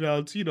about Bobby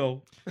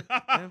Valentino.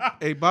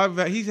 Hey,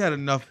 Bobby, he's had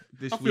enough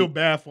this week. I feel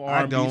bad for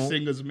R&B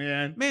singers,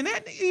 man. Man,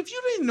 if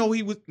you didn't know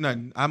he was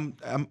nothing,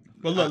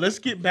 But look, let's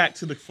get back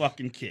to the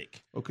fucking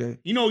kick. Okay.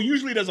 You know,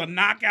 usually there's a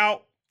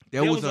knockout.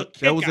 There was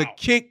a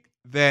kick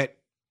that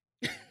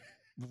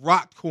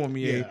rocked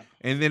Cormier,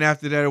 and then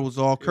after that it was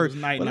all Kurt.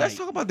 But let's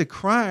talk about the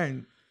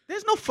crying.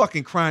 There's no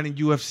fucking crying in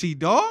UFC,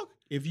 dog.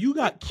 If you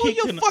got pull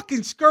your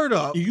fucking skirt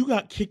up. If you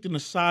got kicked in the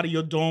side of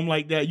your dome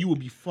like that, you would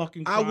be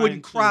fucking crying. I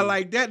wouldn't cry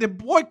like that. The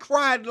boy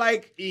cried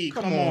like,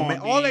 come on, man.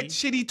 All that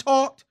shit he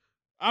talked.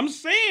 I'm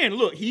saying,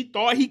 look, he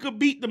thought he could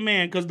beat the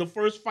man because the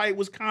first fight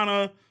was kind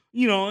of,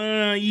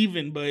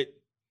 even, but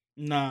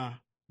nah,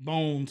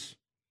 Bones.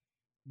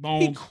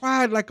 He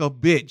cried like a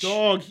bitch.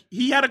 Dog,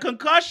 he had a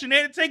concussion.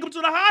 They had to take him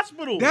to the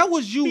hospital. That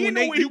was you when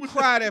you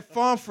cried at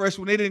Farm Fresh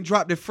when they didn't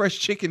drop their fresh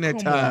chicken that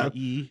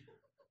time.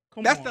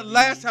 That's the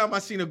last time I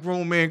seen a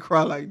grown man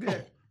cry like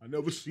that. I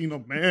never seen a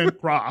man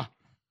cry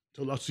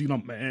till I seen a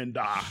man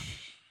die.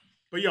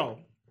 But yo,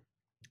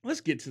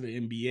 let's get to the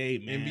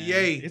NBA, man.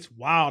 NBA. It's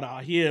wild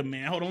out here,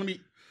 man. Hold on,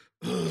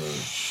 Go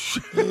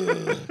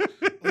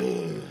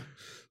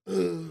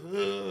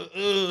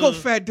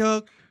Fat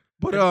Doug.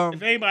 But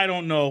if anybody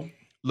don't know,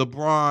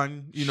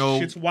 LeBron, you know,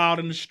 shit's wild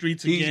in the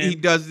streets again. He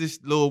does this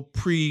little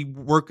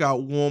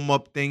pre-workout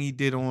warm-up thing he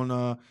did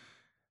on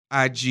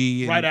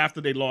IG. Right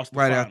after they lost the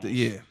right finals. After,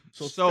 yeah.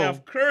 So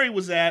Steph Curry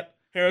was at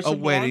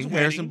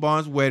Harrison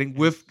Barnes' wedding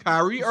with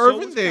Kyrie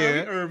Irving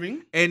there. Kyrie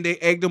Irving. And they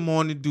egged him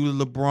on to do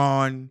the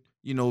LeBron,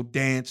 you know,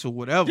 dance or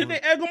whatever. Did they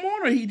egg him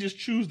on, or he just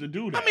choose to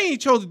do that? I mean, he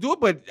chose to do it,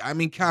 but I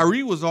mean,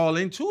 Kyrie was all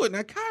into it.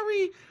 Now,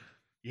 Kyrie.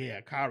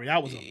 Yeah, Kyrie,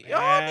 that was a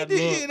bad look.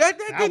 Yeah, that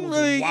didn't was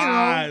really,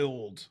 wild. You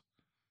know.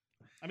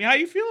 I mean, how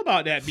you feel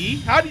about that, B?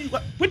 How do you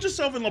put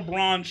yourself in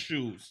LeBron's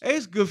shoes?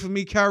 It's good for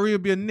me. Kyrie will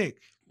be a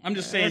Knick. I'm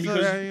just saying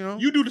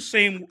because you do the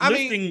same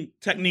lifting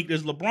technique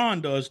as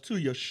LeBron does too.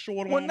 You're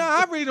short on. Well, no,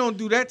 I really don't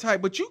do that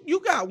type. But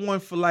you got one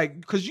for like,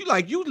 because you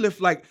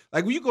lift like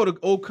when you go to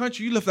Old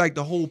Country, you lift like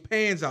the whole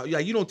pans out.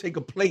 Like you don't take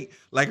a plate.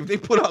 Like if they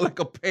put out like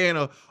a pan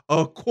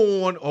of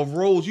corn or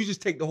rolls, you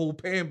just take the whole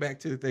pan back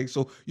to the thing.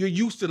 So you're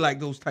used to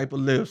like those type of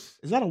lifts.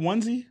 Is that a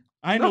onesie?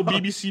 I didn't know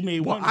BBC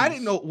made onesies. I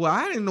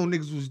didn't know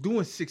niggas was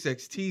doing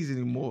 6XTs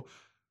anymore.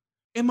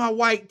 In my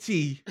white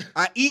tee.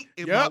 I eat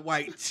in my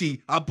white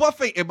tee. I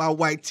buffet in my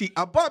white tee.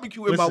 I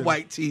barbecue in my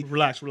white tee.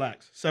 Relax.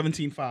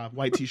 17.5,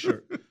 white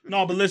t-shirt.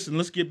 No, but listen,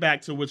 let's get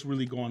back to what's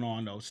really going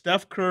on, though.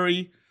 Steph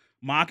Curry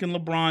mocking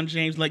LeBron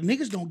James. Like,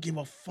 niggas don't give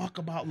a fuck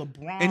about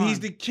LeBron. And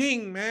he's the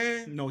king,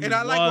 man. No, he and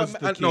I was the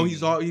king. No, he's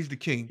the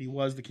king. He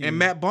was the king. And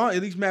Matt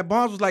Barnes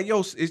was like,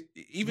 yo,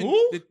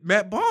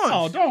 Matt Barnes.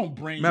 Oh, don't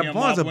bring Matt him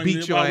Barnes up will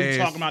beat your ass.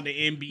 Talking about the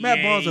NBA.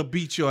 Matt Barnes will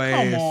beat your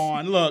ass. Come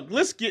on, look,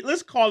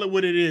 let's call it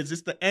what it is.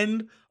 It's the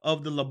end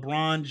of the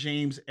LeBron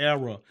James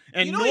era.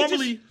 And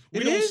normally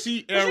we don't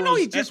see eras. You know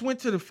he just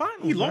went to the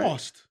finals. He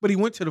lost. But he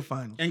went to the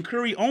finals. And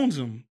Curry owns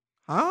him.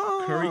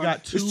 Ah, Curry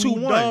got 2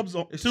 2-1. dubs.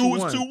 It's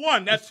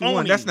 2-1. That's 2-1.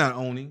 owning. That's not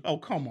owning. Oh,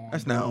 come on.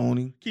 That's not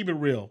owning. Keep it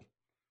real.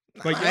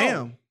 But I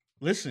am.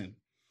 Listen,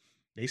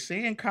 they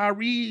saying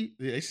Kyrie,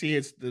 they say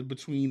it's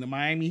between the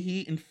Miami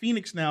Heat and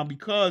Phoenix now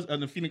because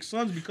of the Phoenix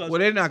Suns because. Well,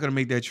 they're not going to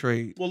make that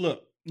trade. Well,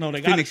 look. No, they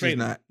got to trade. Is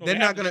not. No, they're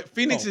not going to.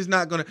 Phoenix is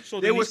not going to. So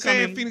they were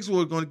saying Phoenix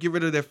were going to get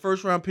rid of their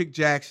first round pick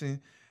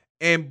Jackson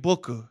and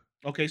Booker.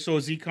 Okay, so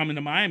is he coming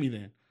to Miami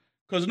then?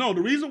 Because no,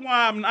 the reason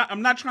why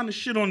I'm not trying to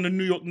shit on the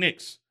New York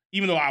Knicks,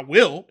 even though I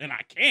will and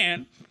I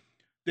can.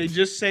 They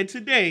just said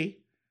today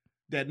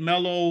that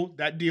Melo,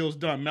 that deal's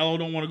done. Melo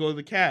don't want to go to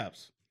the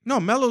Cavs. No,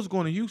 Melo's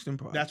going to Houston,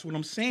 probably. That's what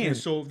I'm saying. Yeah.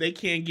 So if they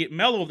can't get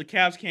Melo, if the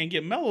Cavs can't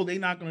get Melo, they're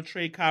not going to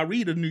trade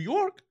Kyrie to New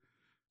York.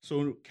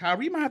 So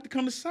Kyrie might have to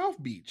come to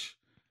South Beach.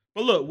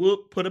 But look, we'll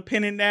put a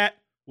pin in that.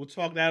 We'll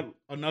talk that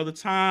another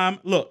time.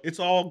 Look, it's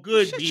all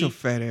good. Shut your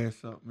fat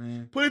ass up,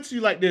 man. Put it to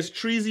you like this: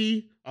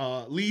 Treasy,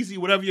 Leezy,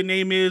 whatever your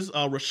name is,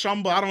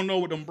 Rashumba. I don't know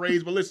what them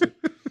braids, but listen,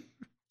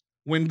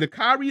 when the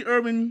Kyrie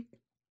Irving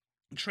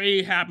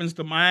trade happens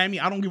to Miami,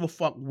 I don't give a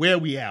fuck where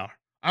we are.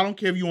 I don't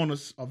care if you on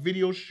a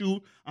video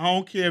shoot. I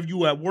don't care if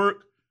you at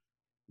work.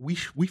 We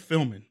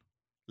filming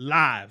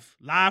live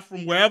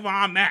from wherever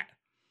I'm at.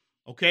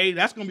 Okay,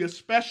 that's gonna be a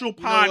special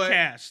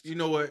podcast. You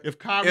know what? If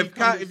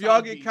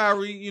y'all get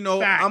Kyrie, you know,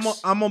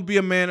 facts. I'm gonna be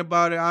a man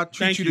about it. I'll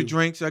treat you to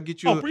drinks. I'll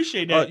get you.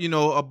 Appreciate that. You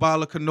know, a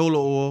bottle of canola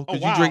oil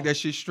because you drink that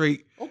shit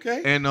straight.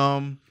 Okay. And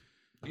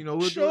you know,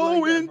 we'll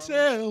show and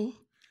tell.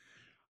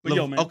 But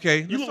yo, man,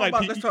 okay, you look like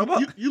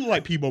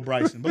Peebo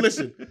Bryson. But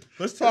listen,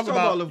 let's talk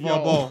about LeVar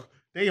Ball.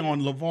 They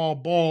on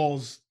LeVar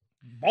Ball's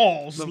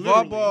balls.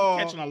 LeVar Ball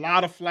catching a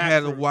lot of flack.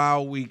 Had a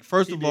wild week.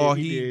 First of all,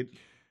 he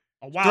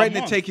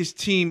threatened to take his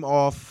team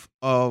off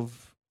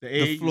of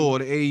the floor,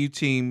 the AAU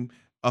team.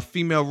 A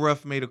female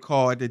ref made a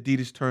call at the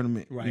Adidas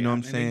tournament. Right. You know what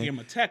I'm saying? They gave him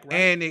a tech, right?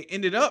 And they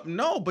ended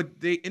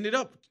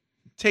up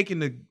taking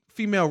the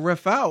female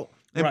ref out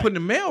and putting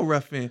the male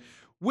ref in,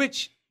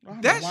 which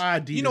that's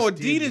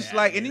Adidas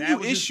like, and then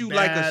you issue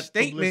like a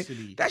statement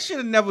publicity. That should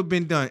have never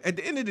been done. At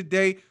the end of the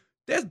day,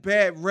 there's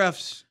bad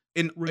refs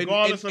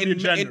regardless of your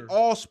gender, in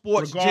all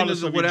sports,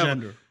 genders or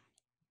whatever.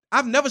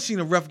 I've never seen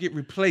a ref get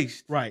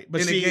replaced but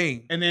in a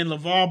game. And then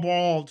LeVar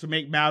Ball, to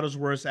make matters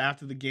worse,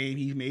 after the game,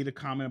 he made a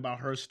comment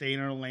about her staying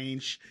in her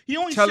lane. He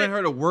only telling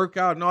her to work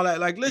out and all that.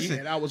 Like,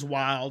 listen, that was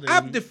wild.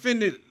 I've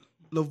defended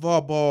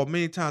LeVar Ball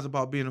many times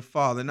about being a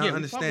father, and I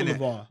understand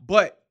that.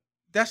 But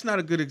that's not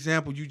a good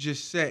example you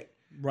just set.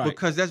 Right.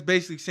 Because that's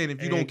basically saying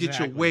if you don't get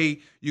your way,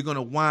 you're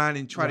gonna whine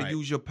and try to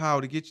use your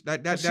power to get you. I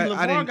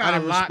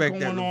didn't respect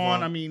that.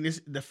 I mean,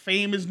 the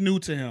fame is new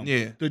to him.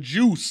 Yeah. The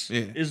juice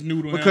is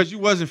new to him. Because you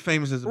wasn't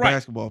famous as a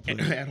basketball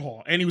player at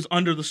all. And he was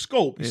under the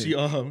scope. You see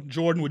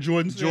Jordan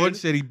said. Jordan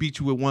said he beat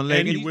you with one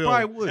leg, and he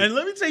probably would. And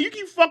let me tell you, you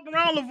keep fucking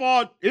around,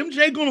 LeVar,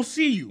 MJ gonna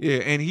see you. Yeah,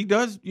 and he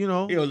does, you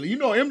know.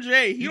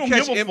 MJ, he don't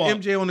give a fuck.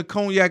 MJ on the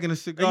cognac and a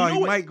cigar, he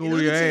might go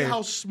to your ass. Tell you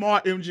how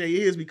smart MJ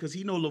is, because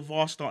he know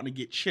LeVar's starting to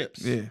get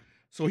chips. Yeah.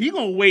 So he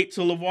gonna wait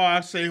till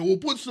LeVar say, "Well,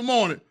 put some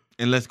on it,"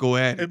 and let's go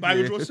at it. And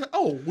Michael Jordan say,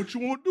 "Oh, what you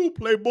want to do,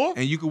 playboy?"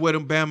 And you can wear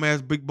them Bam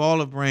ass big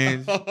baller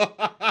brands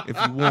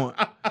if you want.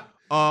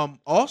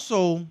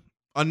 Also,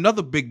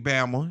 another big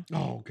Bama.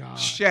 Oh God.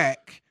 Shaq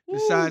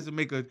decides to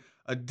make a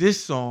a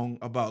diss song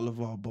about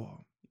LeVar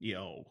Ball.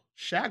 Yo,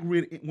 Shaq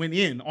went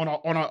in on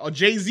a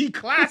Jay-Z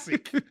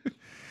classic.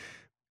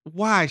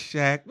 Why,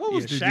 Shaq? What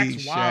was the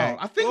Shaq's wild.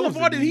 Shaq? I think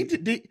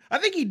LeVar I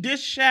think he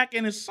dissed Shaq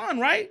and his son,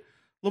 right?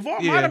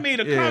 LeVar might have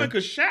made a comment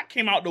because Shaq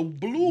came out the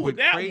blue with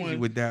that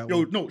one.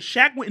 Yo, no,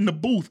 Shaq went in the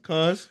booth,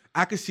 cuz.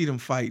 I could see them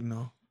fighting,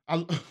 though.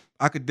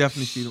 I could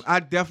definitely see them. I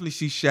definitely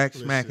see Shaq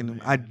smacking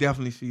them. I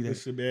definitely see that.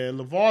 Listen, man,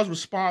 LeVar's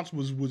response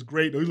was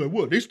great. He's like,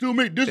 what? They still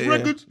make diss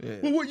records? Yeah.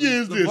 Well, what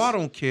year is this? LeVar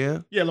don't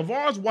care. Yeah,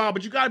 LeVar's wild,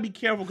 but you got to be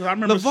careful because I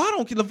remember. LeVar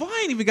don't care.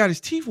 LeVar ain't even got his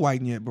teeth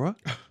whitened yet, bro.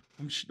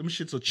 them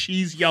shits are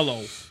cheese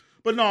yellow.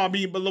 But no, I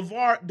mean, but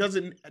LeVar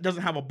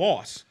doesn't have a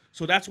boss.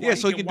 So that's why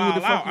he can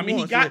wild out. I mean,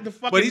 he got the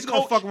fucking But he's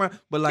going to fuck around.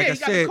 But like I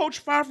said. he got the coach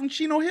fired from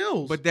Chino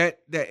Hills. But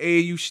that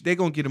AAU, they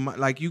going to get him.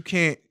 Like, you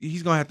can't.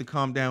 He's going to have to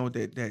calm down with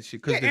that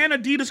shit. And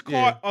Adidas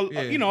caught,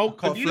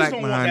 Adidas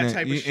don't want that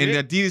type of shit.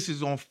 And Adidas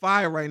is on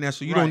fire right now,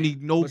 so you don't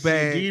need no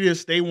bag.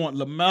 Adidas, they want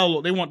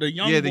LaMelo. They want the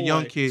young boy. the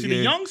young kid. See, the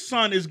young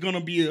son is going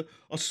to be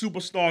a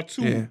superstar,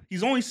 too. Yeah.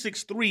 He's only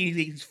 6'3".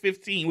 He's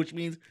 15, which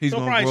means he's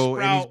going to grow,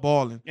 and he's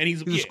balling. And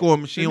he's a scoring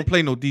machine. He don't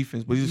play no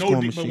defense, but he's a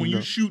scoring machine. But when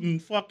you're shooting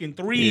fucking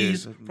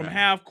threes from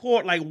half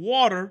court like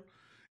water,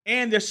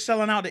 and they're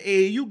selling out the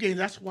AAU games,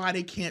 that's why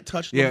they can't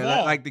touch the ball.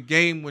 Yeah, like the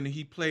game when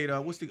he played,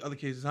 what's the other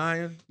kid,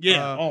 Zion?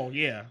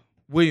 Yeah,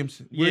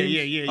 Williamson. Yeah.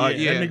 That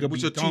nigga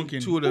which be are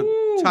dunking. two of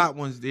the top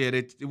ones there.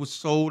 It was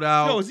sold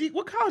out. Yo,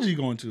 what college is he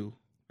going to?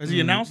 Has he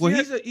announced well,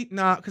 yet?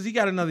 because he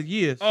got another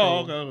year. So,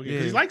 okay. Yeah.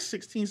 He's like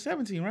 16,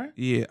 17, right?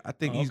 Yeah, I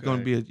think he's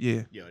going to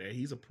be Yeah,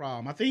 he's a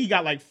problem. I think he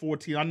got like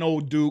 14. I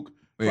know Duke.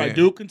 Right,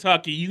 Duke,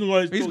 Kentucky. He's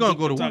going to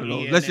go to one of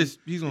those.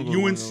 He's going to go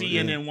to UNC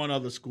and then one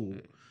other school.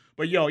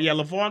 But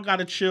LeVar got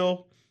to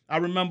chill. I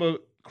remember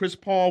Chris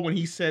Paul when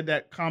he said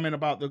that comment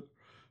about the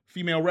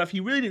female ref. He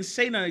really didn't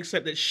say nothing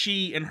except that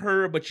she and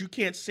her, but you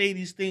can't say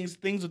these things.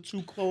 Things are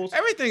too close.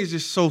 Everything is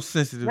just so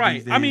sensitive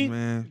these days, I mean,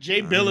 man.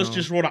 Jay Billis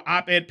just wrote an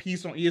op-ed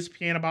piece on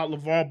ESPN about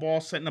LeVar Ball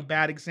setting a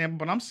bad example.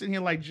 But I'm sitting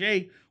here like,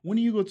 Jay, when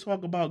are you going to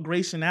talk about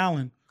Grayson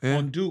Allen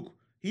on Duke?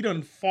 He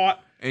done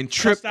fought and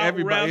tripped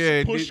everybody.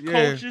 Refs, pushed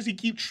coaches. He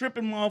keep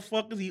tripping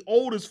motherfuckers. He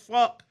old as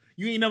fuck.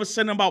 You ain't never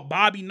said nothing about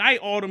Bobby Knight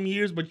all them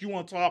years, but you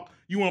want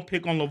to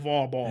pick on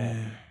LeVar Ball.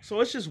 Man.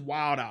 So it's just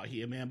wild out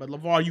here, man. But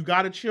LeVar, you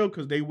got to chill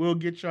because they will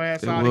get your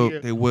ass out of here.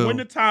 They will. When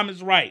the time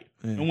is right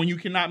and when you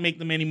cannot make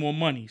them any more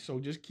money. So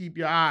just keep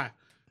your eye.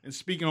 And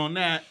speaking on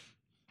that.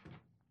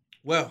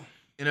 Well,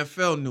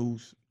 NFL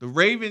news. The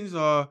Ravens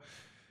are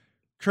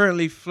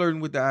currently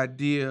flirting with the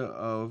idea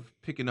of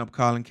picking up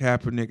Colin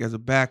Kaepernick as a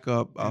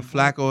backup.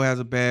 Flacco has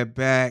a bad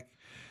back.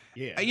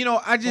 Yeah.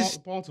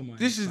 Baltimore.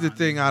 This is the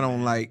thing I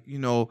don't like.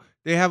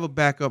 They have a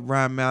backup,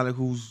 Ryan Mallett,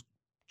 who's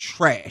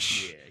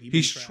trash. Yeah,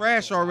 he's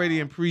trash already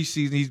in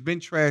preseason. He's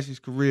been trash his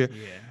career.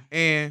 Yeah.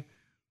 And,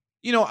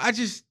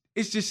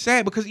 it's just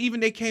sad because even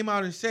they came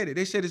out and said it.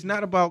 They said it's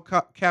not about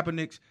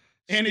Kaepernick's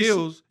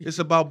skills. It's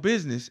about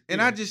business.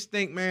 And I just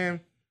think,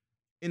 man,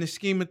 in the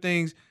scheme of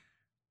things,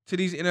 to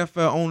these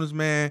NFL owners,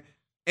 man,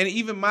 and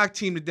even my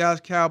team, the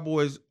Dallas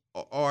Cowboys,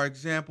 are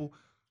example.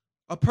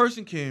 A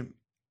person can,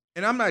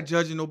 and I'm not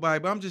judging nobody,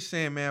 but I'm just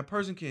saying, man, a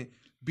person can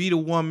beat a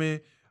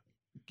woman,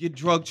 get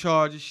drug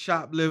charges,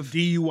 shoplift,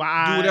 DUIs, do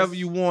whatever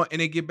you want,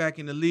 and they get back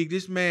in the league.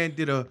 This man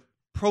did a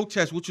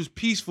protest, which was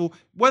peaceful.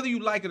 Whether you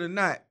like it or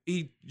not,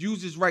 he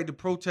used his right to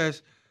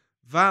protest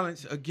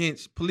violence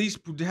against police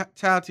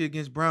brutality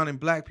against brown and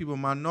black people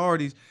and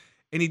minorities,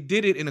 and he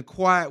did it in a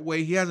quiet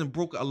way. He hasn't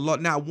broken a law,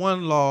 not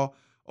one law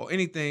or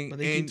anything,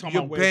 and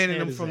you're banning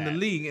them from the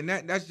league, and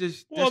that's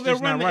just they're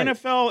running the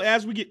NFL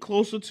as we get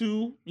closer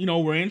to,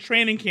 we're in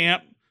training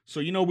camp,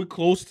 so we're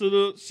close to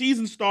the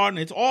season starting.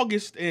 It's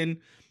August, and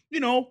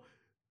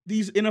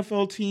these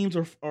NFL teams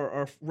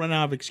are running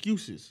out of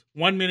excuses.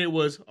 1 minute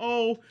was,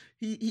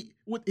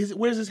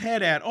 where's his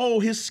head at?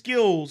 Oh, his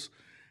skills,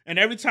 and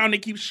every time they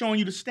keep showing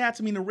you the stats.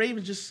 I mean, the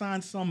Ravens just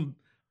signed some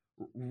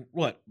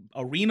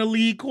Arena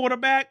League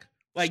quarterback.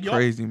 Like, it's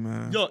crazy,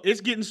 man.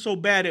 It's getting so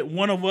bad that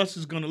one of us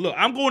is gonna look.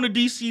 I'm going to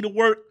DC to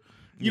work,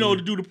 to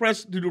do the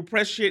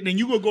press shit, and then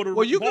you go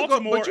to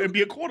Baltimore and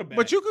be a quarterback.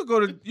 But you could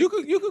go to you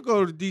could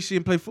go to DC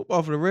and play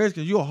football for the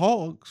Redskins. You're a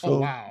hog. So,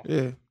 wow.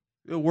 Yeah,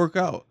 it'll work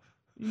out.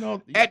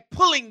 At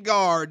pulling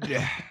guard,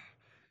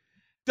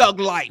 Doug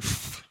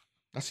Life.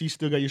 I see you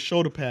still got your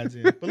shoulder pads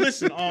in. But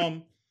listen,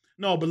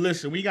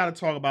 we got to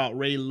talk about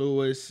Ray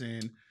Lewis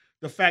and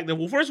the fact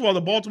that, first of all,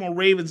 the Baltimore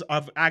Ravens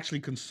have actually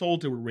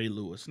consulted with Ray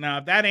Lewis. Now,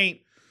 if that ain't,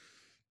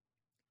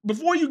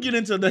 before you get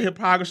into the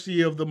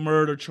hypocrisy of the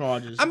murder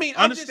charges,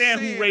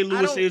 understand who Ray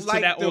Lewis is to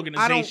that organization.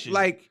 I don't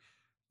like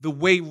the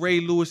way Ray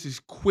Lewis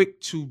is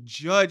quick to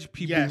judge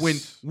people when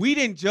we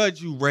didn't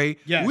judge you, Ray.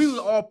 Yes. We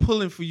were all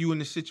pulling for you in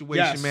the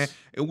situation, man.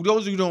 And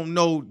those who don't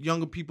know,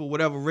 younger people,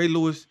 whatever, Ray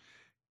Lewis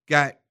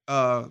got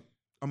a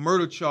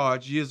murder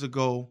charge years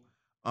ago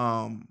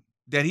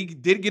that he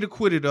did get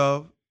acquitted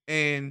of,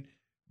 and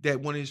that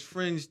when his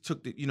friends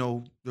took the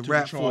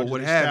rap for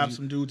what have you,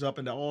 some dudes up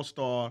in the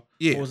All-Star.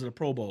 Yeah, or was it a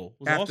Pro Bowl?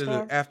 Was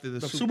after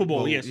the Super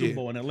Bowl? Yeah, Super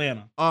Bowl in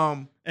Atlanta.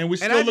 And we're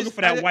still looking for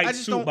that white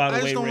suit. By the way,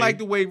 I just don't like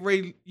the way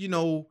Ray,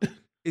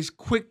 is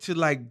quick to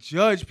like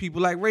judge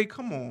people. Like, Ray,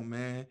 come on,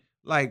 man.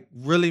 Like,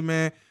 really,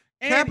 man.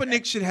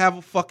 Kaepernick should have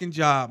a fucking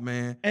job,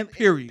 man. And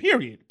period.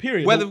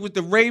 Whether with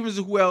the Ravens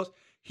or who else,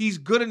 he's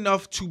good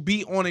enough to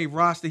be on a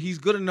roster. He's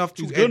good enough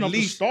to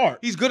start.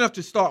 He's good enough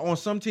to start on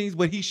some teams,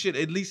 but he should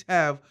at least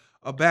have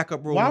a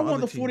backup role. Why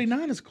won't the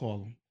 49ers call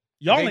him?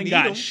 Y'all ain't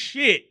got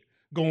shit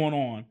going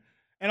on.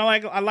 And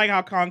I like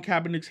how Colin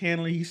Kaepernick's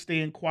handling. He's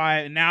staying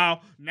quiet. And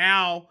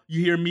now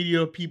you hear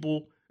media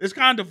people. It's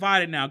kind of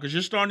divided now because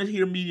you're starting to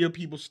hear media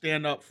people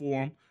stand up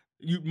for him.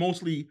 You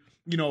mostly,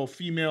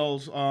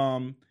 females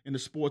in the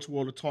sports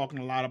world are talking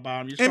a lot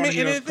about him. And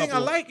the thing I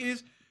like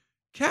is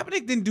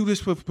Kaepernick didn't do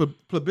this for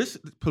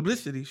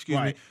publicity. Excuse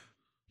me.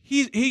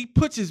 He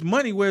puts his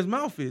money where his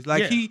mouth is.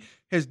 Like he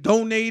has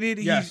donated.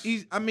 Yes.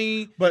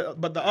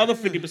 But the other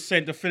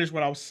 50%, to finish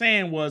what I was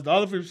saying, was the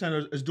other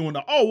 50% is doing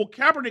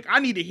Kaepernick, I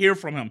need to hear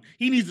from him.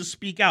 He needs to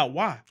speak out.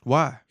 Why?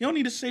 He don't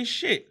need to say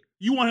shit.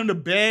 You want him to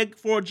beg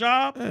for a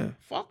job? Yeah.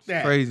 Fuck that.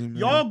 It's crazy, man.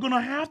 Y'all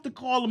gonna have to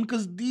call him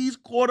because these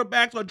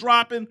quarterbacks are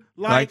dropping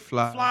like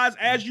flies,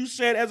 as you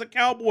said, as a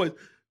Cowboys.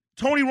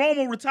 Tony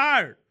Romo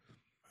retired.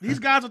 These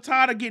guys are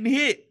tired of getting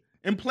hit,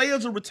 and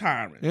players are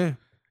retiring. Yeah.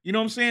 You know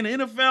what I'm saying? The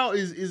NFL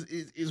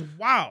is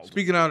wild.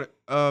 Speaking of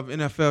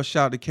NFL,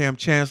 shout out to Cam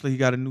Chancellor. He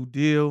got a new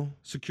deal.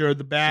 Secured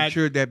the bag.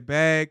 Secured that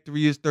bag. 3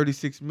 years,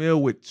 $36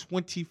 million with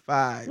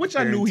 25. Which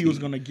I knew he was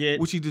going to get.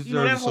 Which he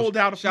deserves. That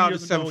holdout a few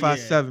years ago. Shout out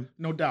to 757.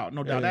 No doubt.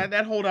 Yeah.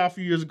 That holdout a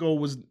few years ago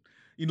was a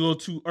little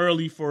too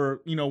early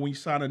for, when you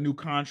sign a new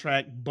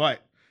contract.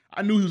 But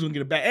I knew he was going to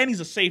get a bag. And he's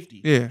a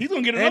safety. Yeah. He's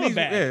going to get another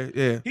bag.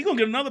 Yeah. He's going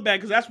to get another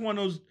bag because that's one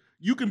of those.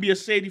 You can be a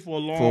safety for a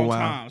long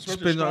time.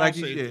 Especially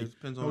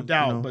depends on, no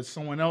doubt. But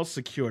someone else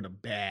secured a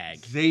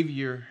bag.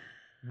 Xavier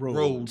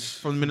Rhodes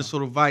from the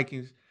Minnesota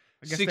Vikings.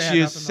 6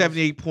 years,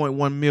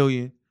 $78.1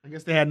 million. I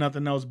guess they had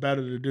nothing else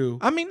better to do.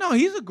 I mean, no,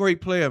 he's a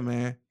great player,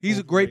 man. He's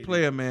a great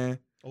player, man.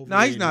 No,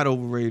 he's not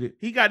overrated.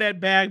 He got that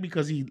bag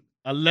because he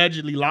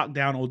allegedly locked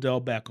down Odell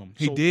Beckham.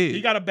 He did.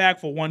 He got a bag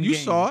for one game. You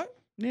saw it?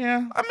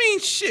 Yeah. I mean,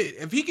 shit.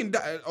 If he can,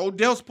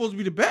 Odell's supposed to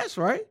be the best,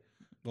 right?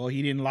 Well,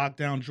 he didn't lock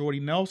down Jordy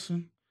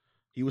Nelson.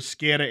 He was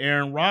scared of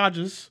Aaron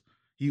Rodgers.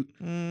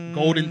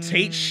 Golden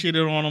Tate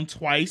shitted on him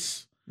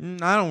twice.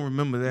 I don't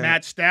remember that.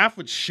 Matt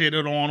Stafford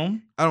shitted on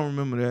him. I don't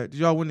remember that. Did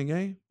y'all win the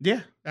game?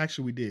 Yeah,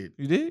 actually we did.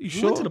 You did? You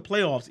sure? We went to the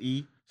playoffs,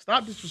 E.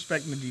 Stop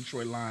disrespecting the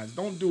Detroit Lions.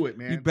 Don't do it,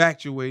 man. You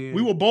backed your way in.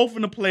 We were both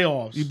in the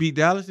playoffs. You beat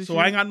Dallas this year?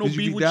 So I ain't got no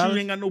beef with you. You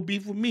ain't got no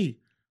beef with me.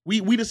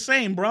 We the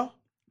same, bro.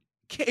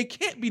 It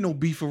can't be no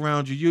beef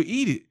around you. You'll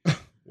eat it.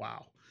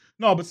 Wow.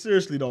 No, but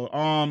seriously though,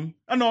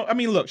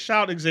 look,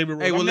 shout out to Xavier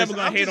Rhodes. Hey, I'm never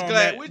gonna hate on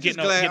that. We're getting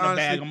just glad, a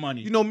bag of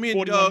money. Me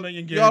and Doug,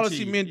 y'all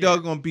see me and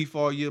Doug gonna beef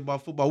all year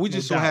about football. We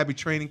just so happy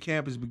training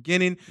camp is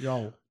beginning.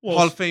 Hall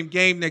of Fame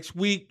game next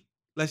week.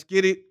 Let's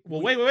get it.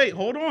 Well, wait,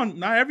 hold on.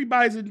 Not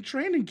everybody's in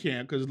training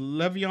camp because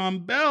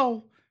Le'Veon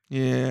Bell,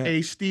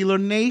 a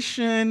Steeler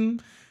Nation.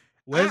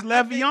 Where's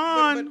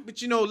Le'Veon? But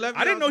Le'Veon,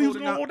 I didn't know he was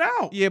gonna hold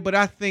out. Yeah, but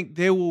I think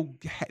they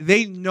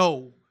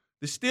know.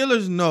 The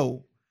Steelers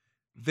know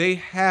they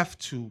have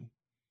to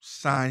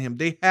sign him.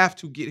 They have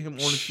to get him on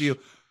the field.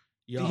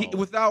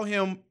 Without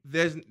him,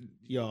 I'm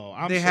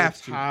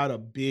tired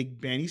of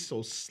Big Ben. He's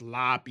so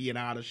sloppy and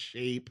out of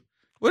shape.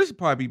 Well, this would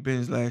probably be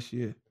Ben's last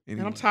year. Anyway.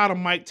 And I'm tired of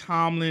Mike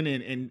Tomlin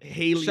and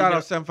Haley. Shout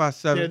out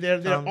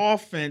 757. Their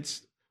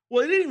offense.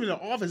 Well, it ain't even their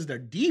offense, it's their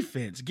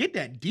defense. Get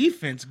that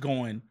defense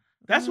going.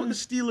 That's what the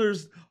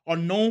Steelers are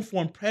known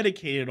for and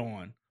predicated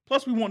on.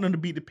 Plus, we want them to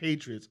beat the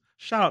Patriots.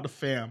 Shout out to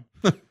fam.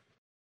 All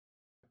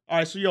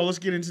right, so let's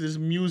get into this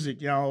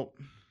music, y'all.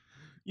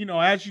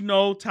 As you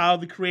know, Tyler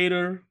the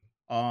Creator,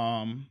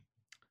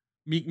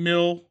 Meek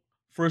Mill,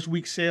 first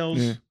week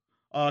sales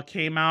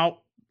came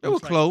out. They were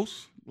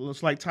close.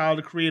 Looks like Tyler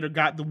the Creator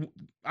got the.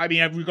 I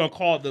mean, we're gonna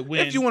call it the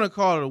win. If you want to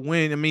call it a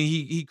win, I mean,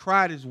 he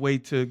cried his way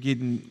to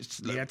getting.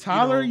 Yeah,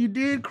 Tyler, you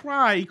did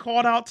cry. He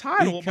called out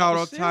Tidal. He called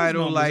out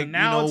Tidal, like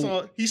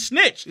now he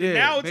snitched. Yeah,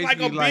 now it's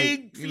like a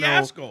big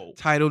fiasco.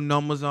 Tidal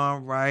numbers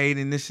aren't right,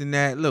 and this and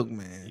that. Look,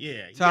 man.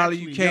 Yeah, Tyler,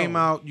 you came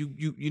out.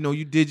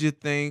 You did your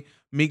thing.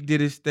 Meek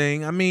did his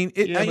thing. I mean,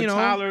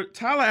 Tyler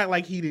act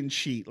like he didn't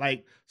cheat.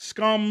 Like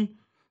Scum,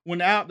 when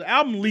the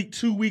album leaked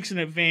 2 weeks in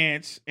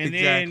advance, and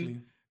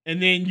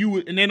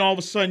then all of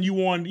a sudden you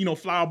won,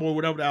 Flower Boy,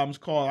 whatever the album's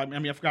called. I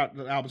mean, I forgot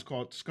the album's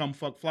called. Scum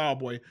Fuck Flower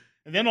Boy.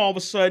 And then all of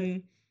a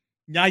sudden,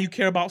 now you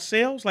care about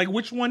sales? Like,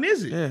 which one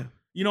is it? Yeah.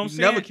 You know what I'm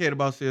saying? Never cared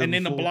about sales. And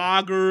then before. The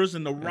bloggers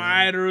and the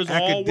writers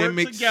all work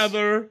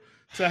together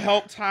to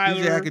help Tyler.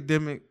 These are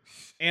academics.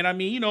 And I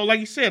mean, like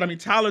you said,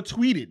 Tyler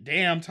tweeted,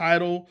 damn,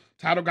 Tidal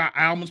got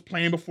albums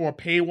playing before a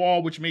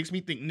paywall, which makes me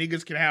think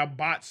niggas can have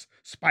bots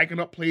spiking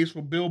up plays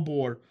for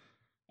Billboard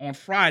on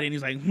Friday. And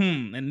he's like,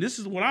 and this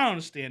is what I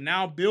understand.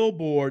 Now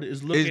Billboard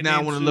is looking into...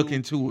 want to look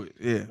into it,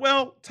 yeah.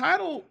 Well,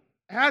 Tidal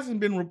hasn't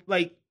been,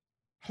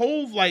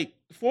 Hove,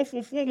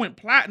 444 went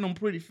platinum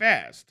pretty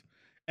fast.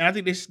 And I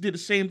think they did the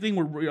same thing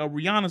with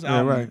Rihanna's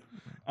album. Yeah, right.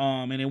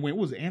 And it went,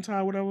 what was it, Anti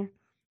or whatever?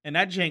 and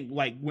that jank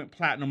like went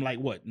platinum like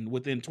what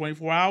within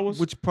 24 hours.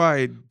 Which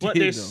probably, but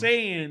they're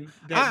saying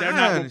that they're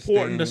not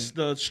reporting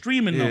the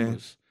streaming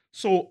numbers.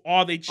 So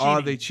are they cheating?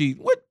 Are they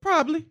cheating? What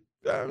probably?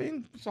 I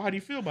mean, so how do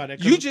you feel about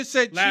that? You just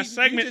said last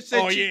segment. You just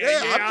said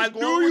I knew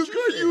you was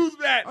gonna use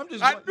that. I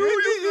knew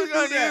you was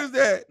gonna use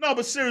that. No,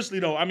 but seriously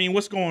though, I mean,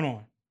 what's going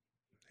on?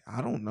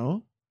 I don't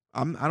know.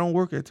 I don't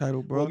work at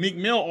Tidal, bro. Well, Meek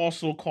Mill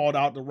also called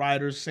out the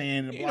writers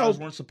saying the bloggers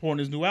weren't supporting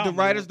his new album. The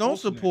writers don't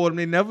support him.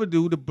 They never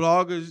do. The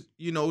bloggers,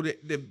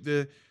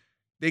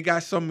 they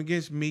got something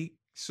against Meek.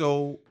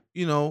 So,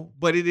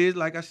 but it is,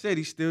 like I said,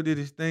 he still did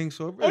his thing.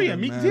 So it really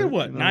Meek matter, did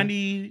what?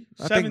 97,000?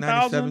 I think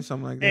 97,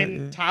 something like that.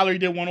 And Tyler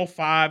did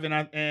 105,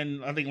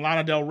 and I think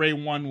Lana Del Rey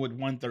won with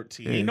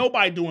 113. Ain't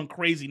nobody doing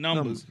crazy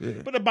numbers.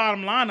 But the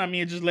bottom line, I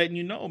mean, it's just letting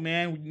you know,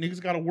 man,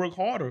 niggas got to work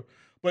harder.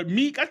 But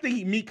Meek, I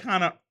think Meek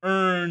kind of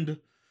earned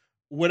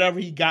whatever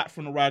he got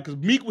from the ride, because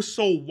Meek was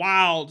so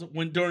wild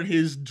during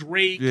his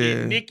Drake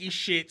and Nicki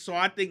shit. So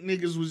I think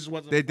niggas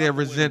wasn't. They're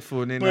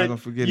resentful and they're not gonna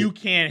forget it. You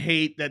can't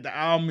hate that the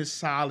album is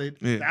solid.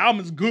 Yeah. The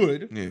album is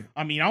good. Yeah.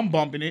 I mean, I'm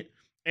bumping it,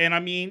 and I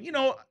mean,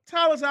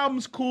 Tyler's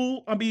album's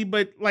cool. I mean,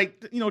 but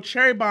like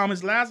Cherry Bomb,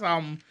 his last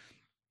album,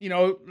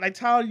 like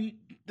Tyler,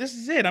 this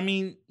is it. I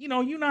mean,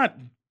 you're not.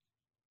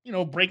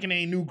 Breaking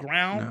any new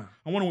ground. No.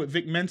 I wonder what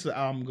Vic Mensa's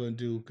album gonna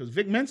do, because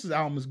Vic Mensa's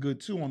album is good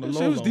too on the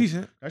low. It was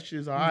decent. That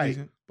shit's all right.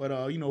 But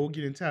we'll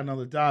get into that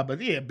another dive.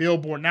 But yeah,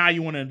 Billboard. Now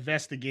you want to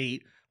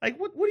investigate? Like,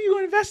 what are you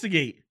gonna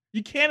investigate?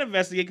 You can't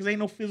investigate because ain't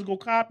no physical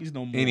copies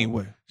no more.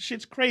 Anyway,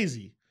 shit's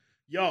crazy.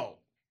 Yo,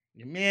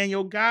 your man,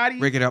 Yo Gotti.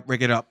 Break it up.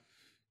 Break it up.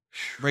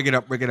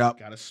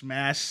 Got a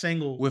smash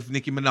single with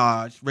Nicki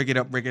Minaj. Break it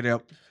up.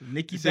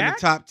 Nicki back? In the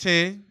top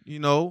 10.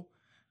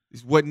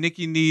 It's what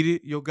Nicki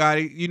needed. Yo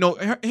Gotti,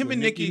 him and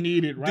Nicki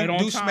needed right on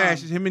time.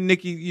 Smashes. Him and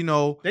Nicki,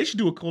 they should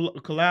do a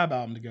collab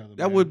album together.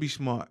 That would be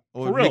smart,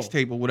 or a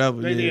mixtape or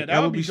whatever.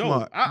 That would be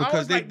smart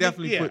because they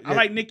definitely put. I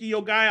like Nicki,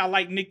 Yo Gotti. I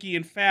like Nicki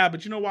and Fab,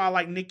 but you know why I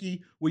like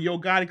Nicki with Yo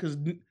Gotti? Because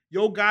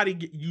Yo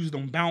Gotti used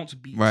them bounce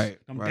beats, right?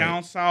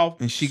 Down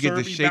south, and she get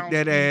to shake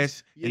that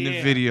ass in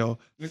the video.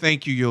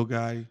 Thank you, Yo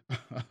Gotti.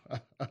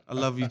 I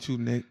love you too,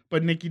 Nick.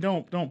 But Nicki,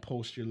 don't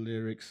post your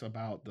lyrics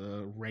about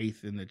the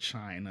Wraith and the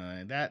China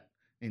and that.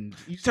 And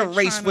to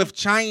race China, with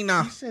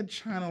China. You said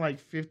China like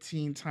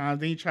 15 times.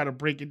 Then you try to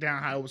break it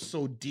down how it was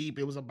so deep.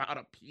 It was about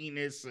a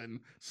penis and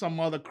some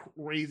other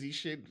crazy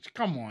shit.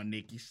 Come on,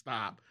 Nicki,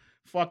 stop.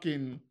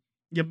 Fucking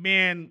your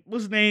man,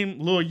 what's his name?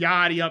 Lil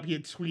Yachty up here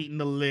tweeting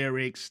the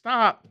lyrics.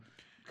 Stop.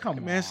 Come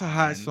on. Man, it's a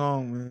hot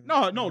song, man.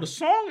 No, the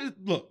song is,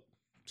 look,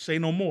 say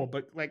no more,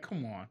 but like,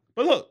 come on.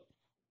 But look,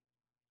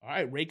 all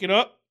right, rake it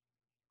up.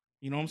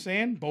 You know what I'm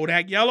saying?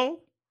 Bodak Yellow.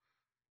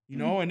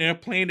 And they're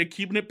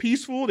keeping it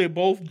peaceful. They're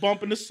both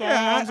bumping the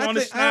songs on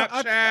the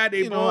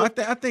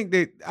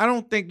Snapchat. I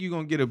don't think you're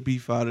gonna get a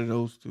beef out of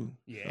those two.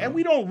 Yeah, so. And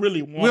we don't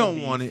really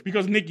want it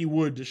because Nicki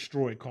would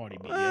destroy Cardi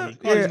B.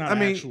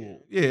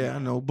 I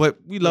know, but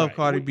we love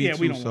Cardi B too. Yeah,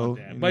 we don't want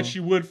that. But she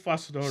would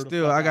fuss with her.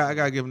 Still, I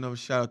gotta give another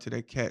shout out to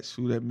that cat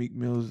suit that Meek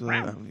Mill's.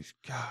 God.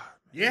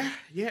 Yeah.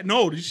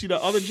 No, did you see the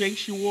other jank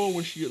she wore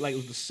when she it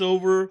was the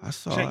silver? I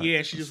saw it.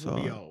 Yeah, she just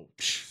would be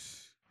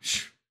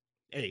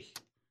hey.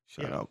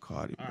 Shout out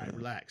Cardi. All right,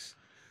 relax.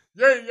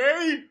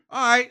 Yay.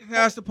 All right,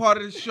 that's the part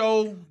of the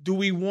show. Do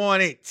we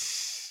want it?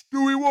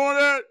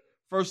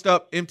 First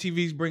up,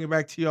 MTV's bringing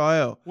back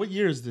TRL. What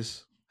year is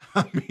this?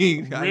 I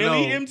mean, really, I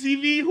know.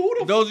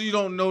 MTV? Those of you who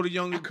don't know, the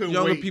younger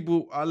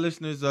people, our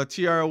listeners,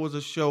 TRL was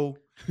a show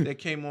that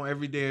came on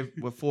every day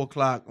at 4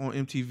 o'clock on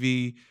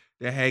MTV.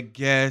 That had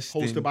guests.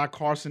 Hosted by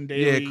Carson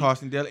Daly. Yeah,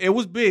 Carson Daly. It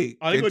was big.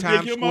 Are they going to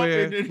dig him up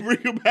and bring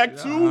him back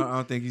too? I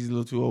don't think he's a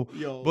little too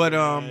old. But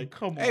man,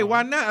 come on. Hey,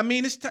 why not? I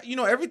mean, it's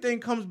everything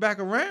comes back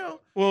around.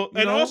 Well,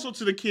 and also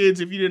to the kids,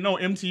 if you didn't know,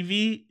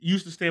 MTV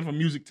used to stand for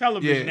music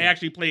television. Yeah. They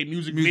actually played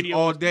music videos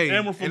all day.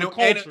 And were from the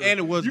culture. And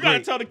it was You got to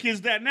tell the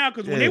kids that now,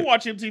 because when they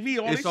watch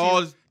MTV, it's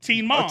all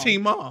Teen Mom.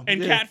 Teen Mom.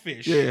 And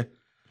Catfish. Yeah.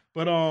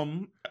 But, I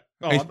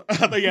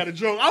thought you had a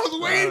joke. I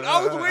was waiting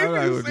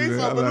for you to say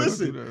something. But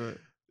listen.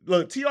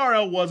 Look,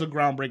 TRL was a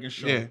groundbreaking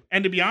show. Yeah.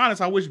 And to be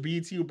honest, I wish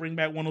BET would bring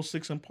back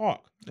 106 &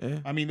 Park. Yeah.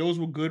 I mean, those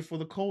were good for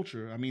the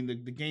culture. I mean, the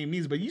game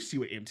needs, but you see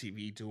what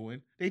MTV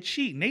doing. They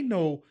cheating. They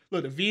know,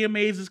 look, the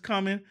VMAs is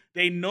coming.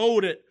 They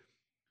know that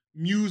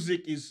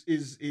music is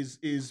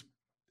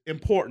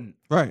important.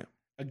 Right.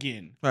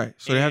 Again. Right.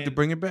 So they have to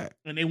bring it back.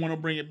 And they want to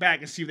bring it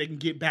back and see if they can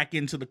get back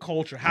into the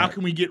culture. How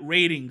can we get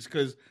ratings?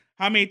 Because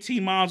how many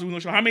teen moms are we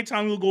going to show? How many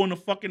times we'll go in the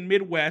fucking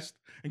Midwest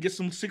and get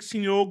some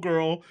 16-year-old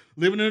girl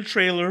living in a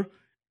trailer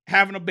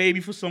having a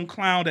baby for some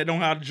clown that don't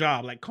have a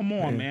job? Like, come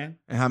on, man.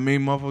 And how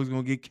many motherfuckers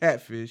gonna get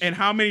catfish? And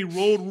how many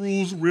Road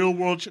Rules, Real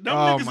World?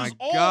 Oh my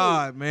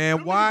God,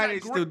 man! Why they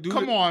still do?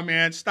 Come on,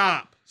 man!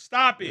 Stop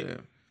it! Yeah.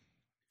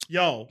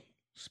 Yo,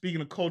 speaking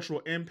of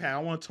cultural impact, I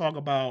want to talk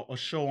about a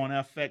show on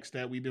FX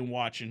that we've been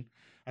watching.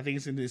 I think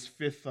it's in this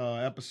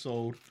 5th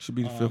episode. Should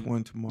be the 5th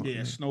one tomorrow.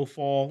 Yeah,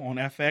 Snowfall on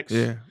FX.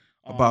 Yeah,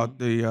 about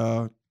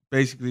the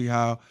basically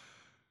how.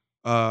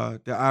 The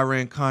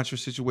Iran-Contra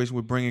situation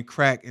with bringing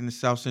crack in the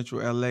South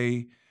Central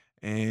LA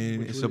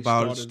and it's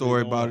about a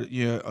story about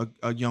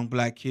a young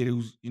black kid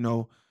who's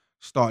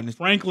starting to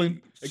Franklin,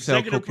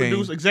 executive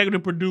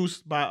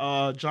produced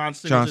by John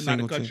Singleton. Not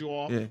to cut you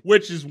off,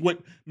 which is what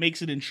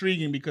makes it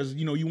intriguing because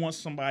you want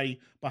somebody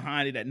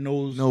behind it that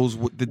knows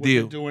what the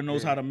deal they're doing,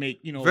 knows how to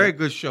make very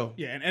good show.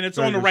 Yeah, and it's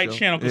on the right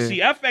channel because see,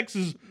 FX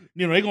is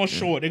they're gonna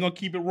show it, they're gonna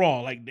keep it raw.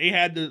 Like they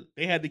had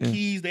the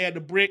keys, they had the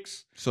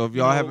bricks. So if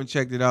y'all haven't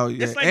checked it out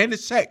yet, and the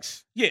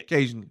sex,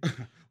 occasionally.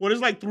 Well, there's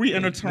like 3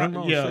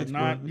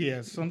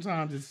 entertaining.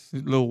 Sometimes it's a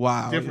little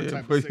wild. Different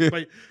type of sex.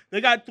 But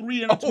they got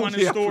 3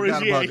 intertwining stories.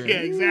 Yeah,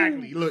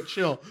 exactly. Look,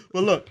 chill.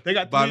 But look, they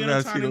got 3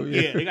 intertwining.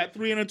 They got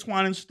 3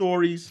 intertwining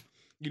stories.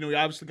 You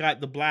obviously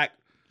got the black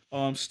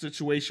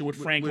situation with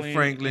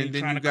Franklin.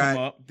 Then you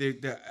got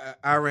the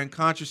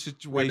Iran-Contra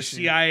situation. The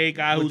CIA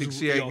guy who's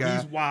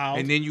he's wild.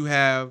 And then you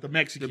have the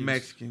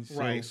Mexicans. So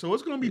right. So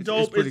it's gonna be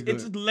dope.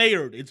 It's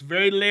layered. It's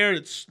very layered.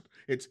 It's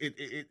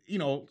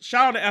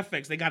shout out to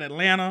FX. They got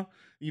Atlanta.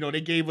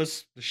 They gave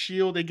us The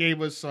Shield. They gave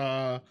us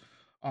what's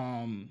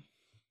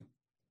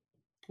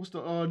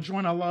the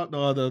joint I love?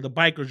 The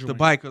biker joint. The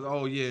bikers.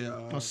 Oh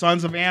yeah.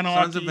 Sons of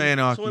Anarchy. Sons of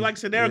Anarchy. So like I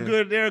said, they're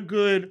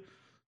good.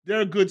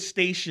 They're a good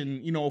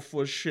station,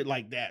 for shit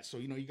like that. So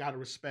you got to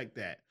respect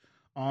that.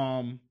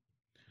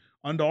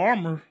 Under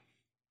Armour.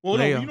 Well,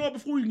 no,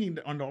 before we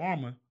need Under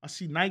Armour, I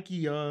see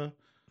Nike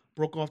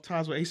broke off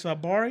ties with A$AP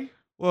Bari.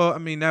 Well, I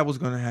mean that was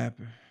gonna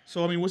happen.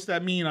 So what's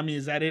that mean?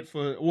 Is that it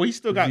for? Well, he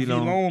still got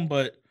V-Lone,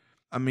 but.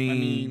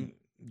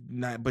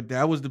 But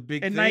that was the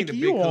big and thing. Nike, the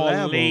big you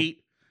collabo. all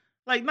late.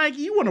 Like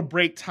Nike, you want to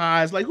break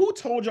ties? Like who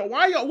told y'all?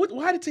 Why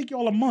did it take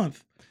y'all a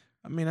month?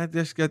 I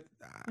just got.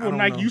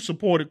 Nike, you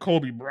supported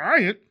Kobe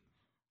Bryant.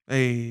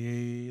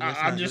 Hey,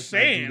 I'm just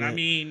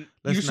saying.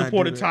 You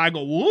supported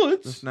Tiger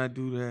Woods. Let's not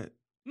do that.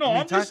 No,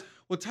 I'm just.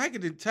 Well, Tiger,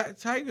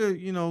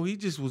 he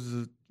just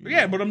was.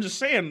 But I'm just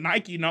saying,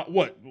 Nike. Not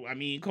what?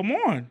 Come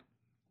on.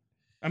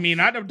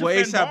 Not to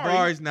defend A$AP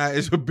Bari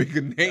is a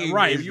bigger name.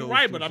 Right, you're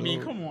right, but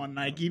come on,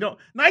 Nike.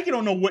 Nike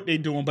don't know what they're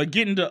doing, but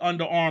getting to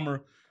Under Armour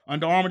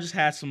just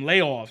had some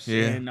layoffs.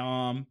 Yeah.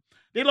 And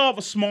they laid off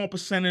a small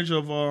percentage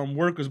of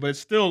workers, but it's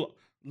still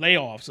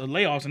layoffs,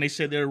 and they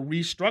said they're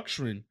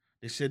restructuring.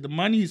 They said the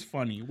money's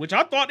funny, which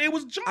I thought they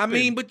was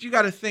jumping. But you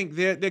got to think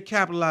they're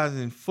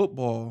capitalizing in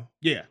football.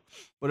 Yeah.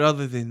 But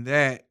other than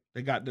that,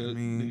 they got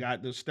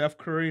the Steph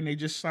Curry, and they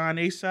just signed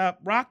A$AP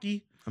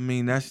Rocky.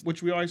 That's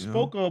which we already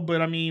spoke of, but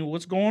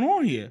what's going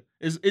on here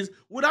is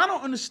what I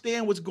don't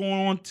understand. What's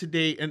going on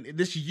today and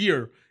this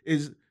year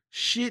is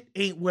shit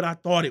ain't what I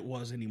thought it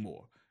was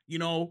anymore.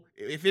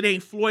 If it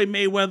ain't Floyd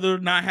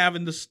Mayweather not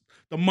having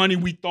the money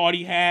we thought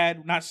he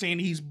had, not saying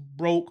he's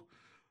broke,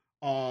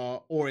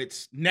 or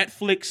it's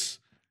Netflix,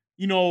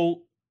 or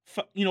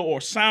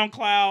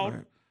SoundCloud.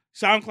 Right.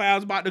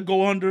 SoundCloud's about to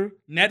go under.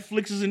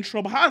 Netflix is in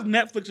trouble. How's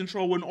Netflix in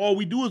trouble when all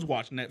we do is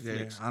watch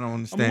Netflix? Yeah, I don't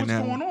understand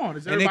what's going on?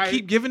 And they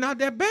keep giving out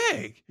that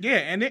bag. Yeah,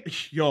 and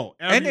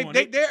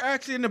they're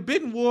actually in a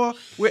bidding war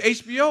with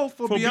HBO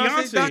for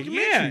Beyonce's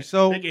documentary. Yeah.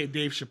 So they gave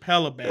Dave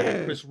Chappelle a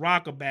bag, Chris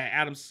Rock a bag,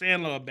 Adam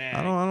Sandler a bag.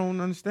 I don't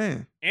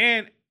understand.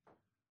 And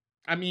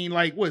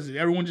what is it?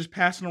 Everyone just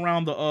passing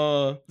around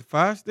the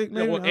Fire Stick,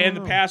 maybe? And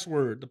the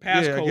password, the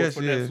passcode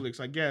for Netflix.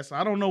 I guess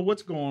I don't know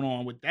what's going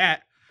on with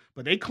that.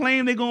 But they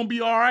claim they're going to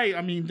be all right.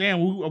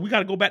 Damn, we got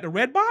to go back to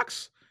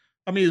Redbox?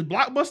 Is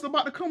Blockbuster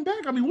about to come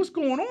back? What's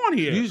going on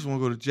here? You just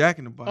want to go to Jack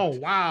in the Box. Oh,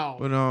 wow.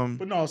 But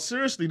no,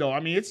 seriously, though.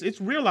 It's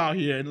real out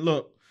here. And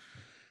look,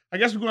 I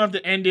guess we're going to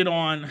have to end it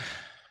on,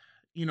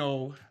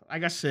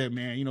 like I said,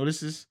 man,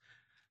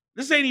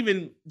 this ain't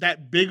even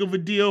that big of a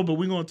deal, but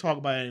we're going to talk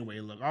about it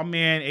anyway. Look, our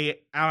man,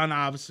 Allen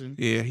Iverson.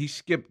 Yeah, he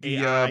skipped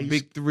the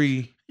big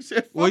three. He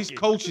said, he's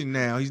coaching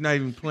now. He's not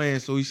even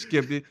playing, so he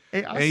skipped it.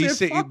 He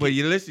said, but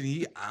you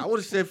listen, I would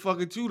have said fuck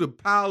it too. The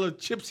pile of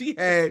chips he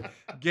had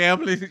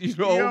gambling,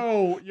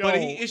 Yo. But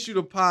he issued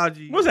an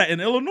apology. What was that, in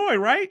Illinois,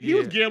 right? Yeah. He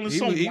was gambling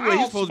he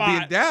was supposed to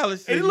be in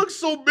Dallas. And he looked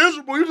so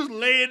miserable. He was just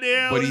laying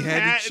there. But he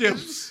had the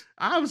chips.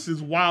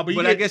 Iverson's wild.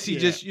 But I guess he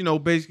just,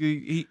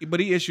 basically,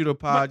 he issued an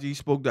apology. He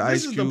spoke to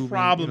Ice Cube. This is the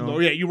problem, though.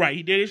 Yeah, you're right.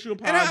 He did issue an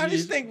apology. And I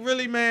just think,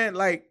 really, man,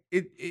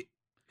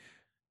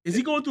 is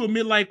he going through a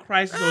midlife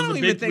crisis? I don't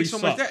even think so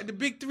much that the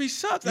big three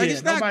sucks.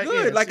 It's not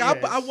good.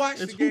 I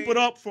watched. It's hoop it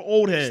up for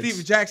old heads.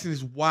 Steven Jackson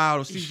is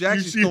wild. Steve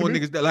Jackson's throwing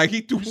niggas that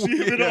he threw. You see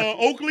him in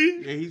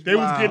Oakley? Yeah, he's they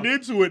wild. Was getting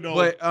into it though.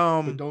 But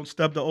don't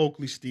step to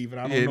Oakley, Steven.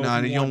 I don't know.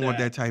 You don't want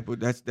that type of.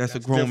 That's a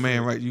grown different.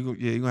 Man, right? You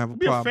gonna have a problem.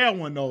 Be a fair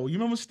one though. You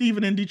remember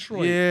Steven in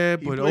Detroit? Yeah,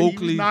 but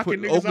Oakley been knocking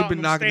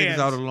niggas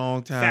out a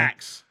long time.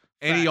 Facts.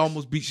 And he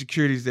almost beat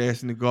security's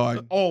ass in the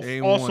garden.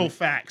 Also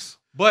facts.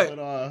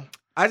 But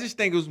I just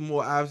think it was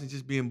more obviously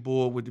just being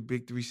bored with the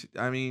big three.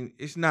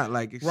 It's not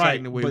like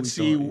exciting the way we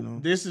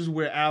thought. This is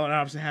where Allen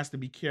Iverson has to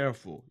be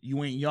careful.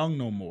 You ain't young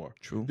no more.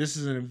 True. This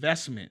is an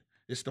investment.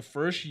 It's the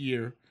first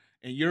year,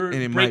 and you're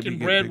breaking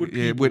bread with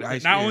people. With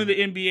Ice, not only the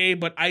NBA,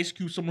 but Ice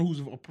Cube, someone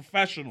who's a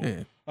professional,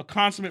 a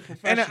consummate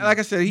professional. And like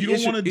I said, you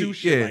don't want to do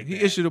shit like that.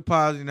 He issued a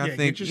policy, and I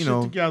think get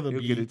your shit together,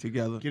 he'll get it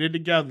together. Get it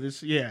together.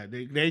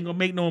 They ain't gonna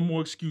make no more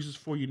excuses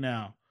for you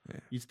now. Yeah.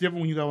 It's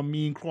different when you got a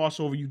mean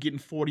crossover, you getting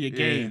 40 a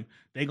game.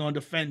 They gonna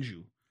defend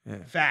you.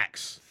 Yeah.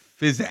 Facts.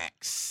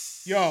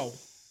 Physics. Yo,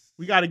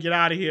 we gotta get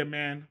out of here,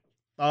 man.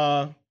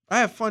 I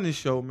had fun this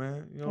show,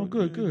 man. You know,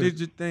 good. Did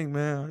your thing,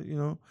 man. You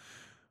know.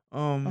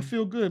 I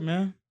feel good,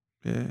 man.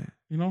 Yeah.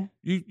 You know?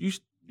 You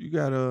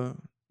got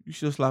you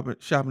still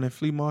shopping at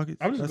flea markets?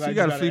 I'm just glad you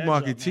got a flea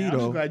market tee, though. I'm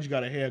just glad you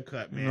got a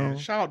haircut, man. You know?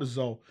 Shout out to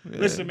Zoe. Yeah.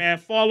 Listen, man,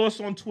 follow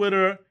us on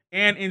Twitter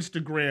and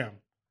Instagram.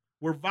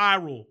 We're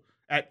viral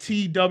at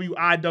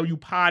TWIW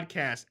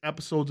Podcast.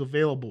 Episodes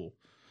available.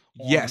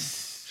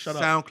 Yes. Shut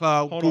up.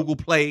 SoundCloud, Google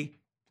Play,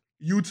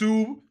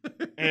 YouTube,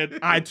 and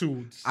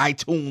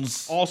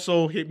iTunes.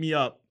 Also, hit me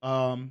up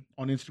on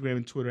Instagram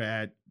and Twitter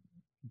at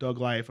Doug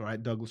Life or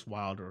at Douglas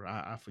Wilder.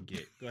 I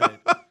forget. Go ahead.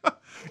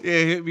 Yeah,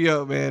 hit me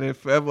up, man. At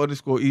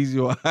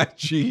forever_easy on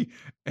IG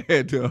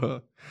and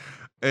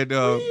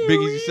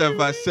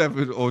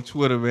Biggie757 on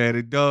Twitter, man.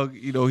 And Doug,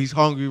 you know, he's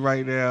hungry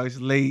right now. It's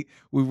late.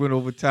 We went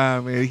over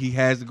time, man. He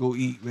has to go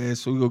eat, man.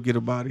 So we gonna get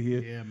him out of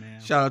here. Yeah,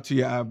 man. Shout out to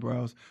your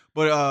eyebrows.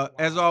 But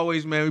as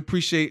always, man, we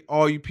appreciate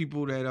all you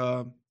people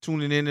that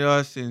tuning in to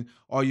us and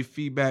all your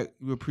feedback.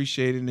 We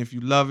appreciate it. And if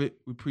you love it,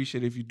 we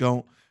appreciate it. If you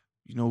don't,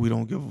 you know we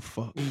don't give a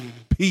fuck.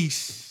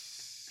 Peace.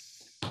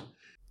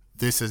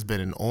 This has been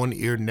an On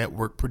Ear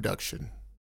Network production.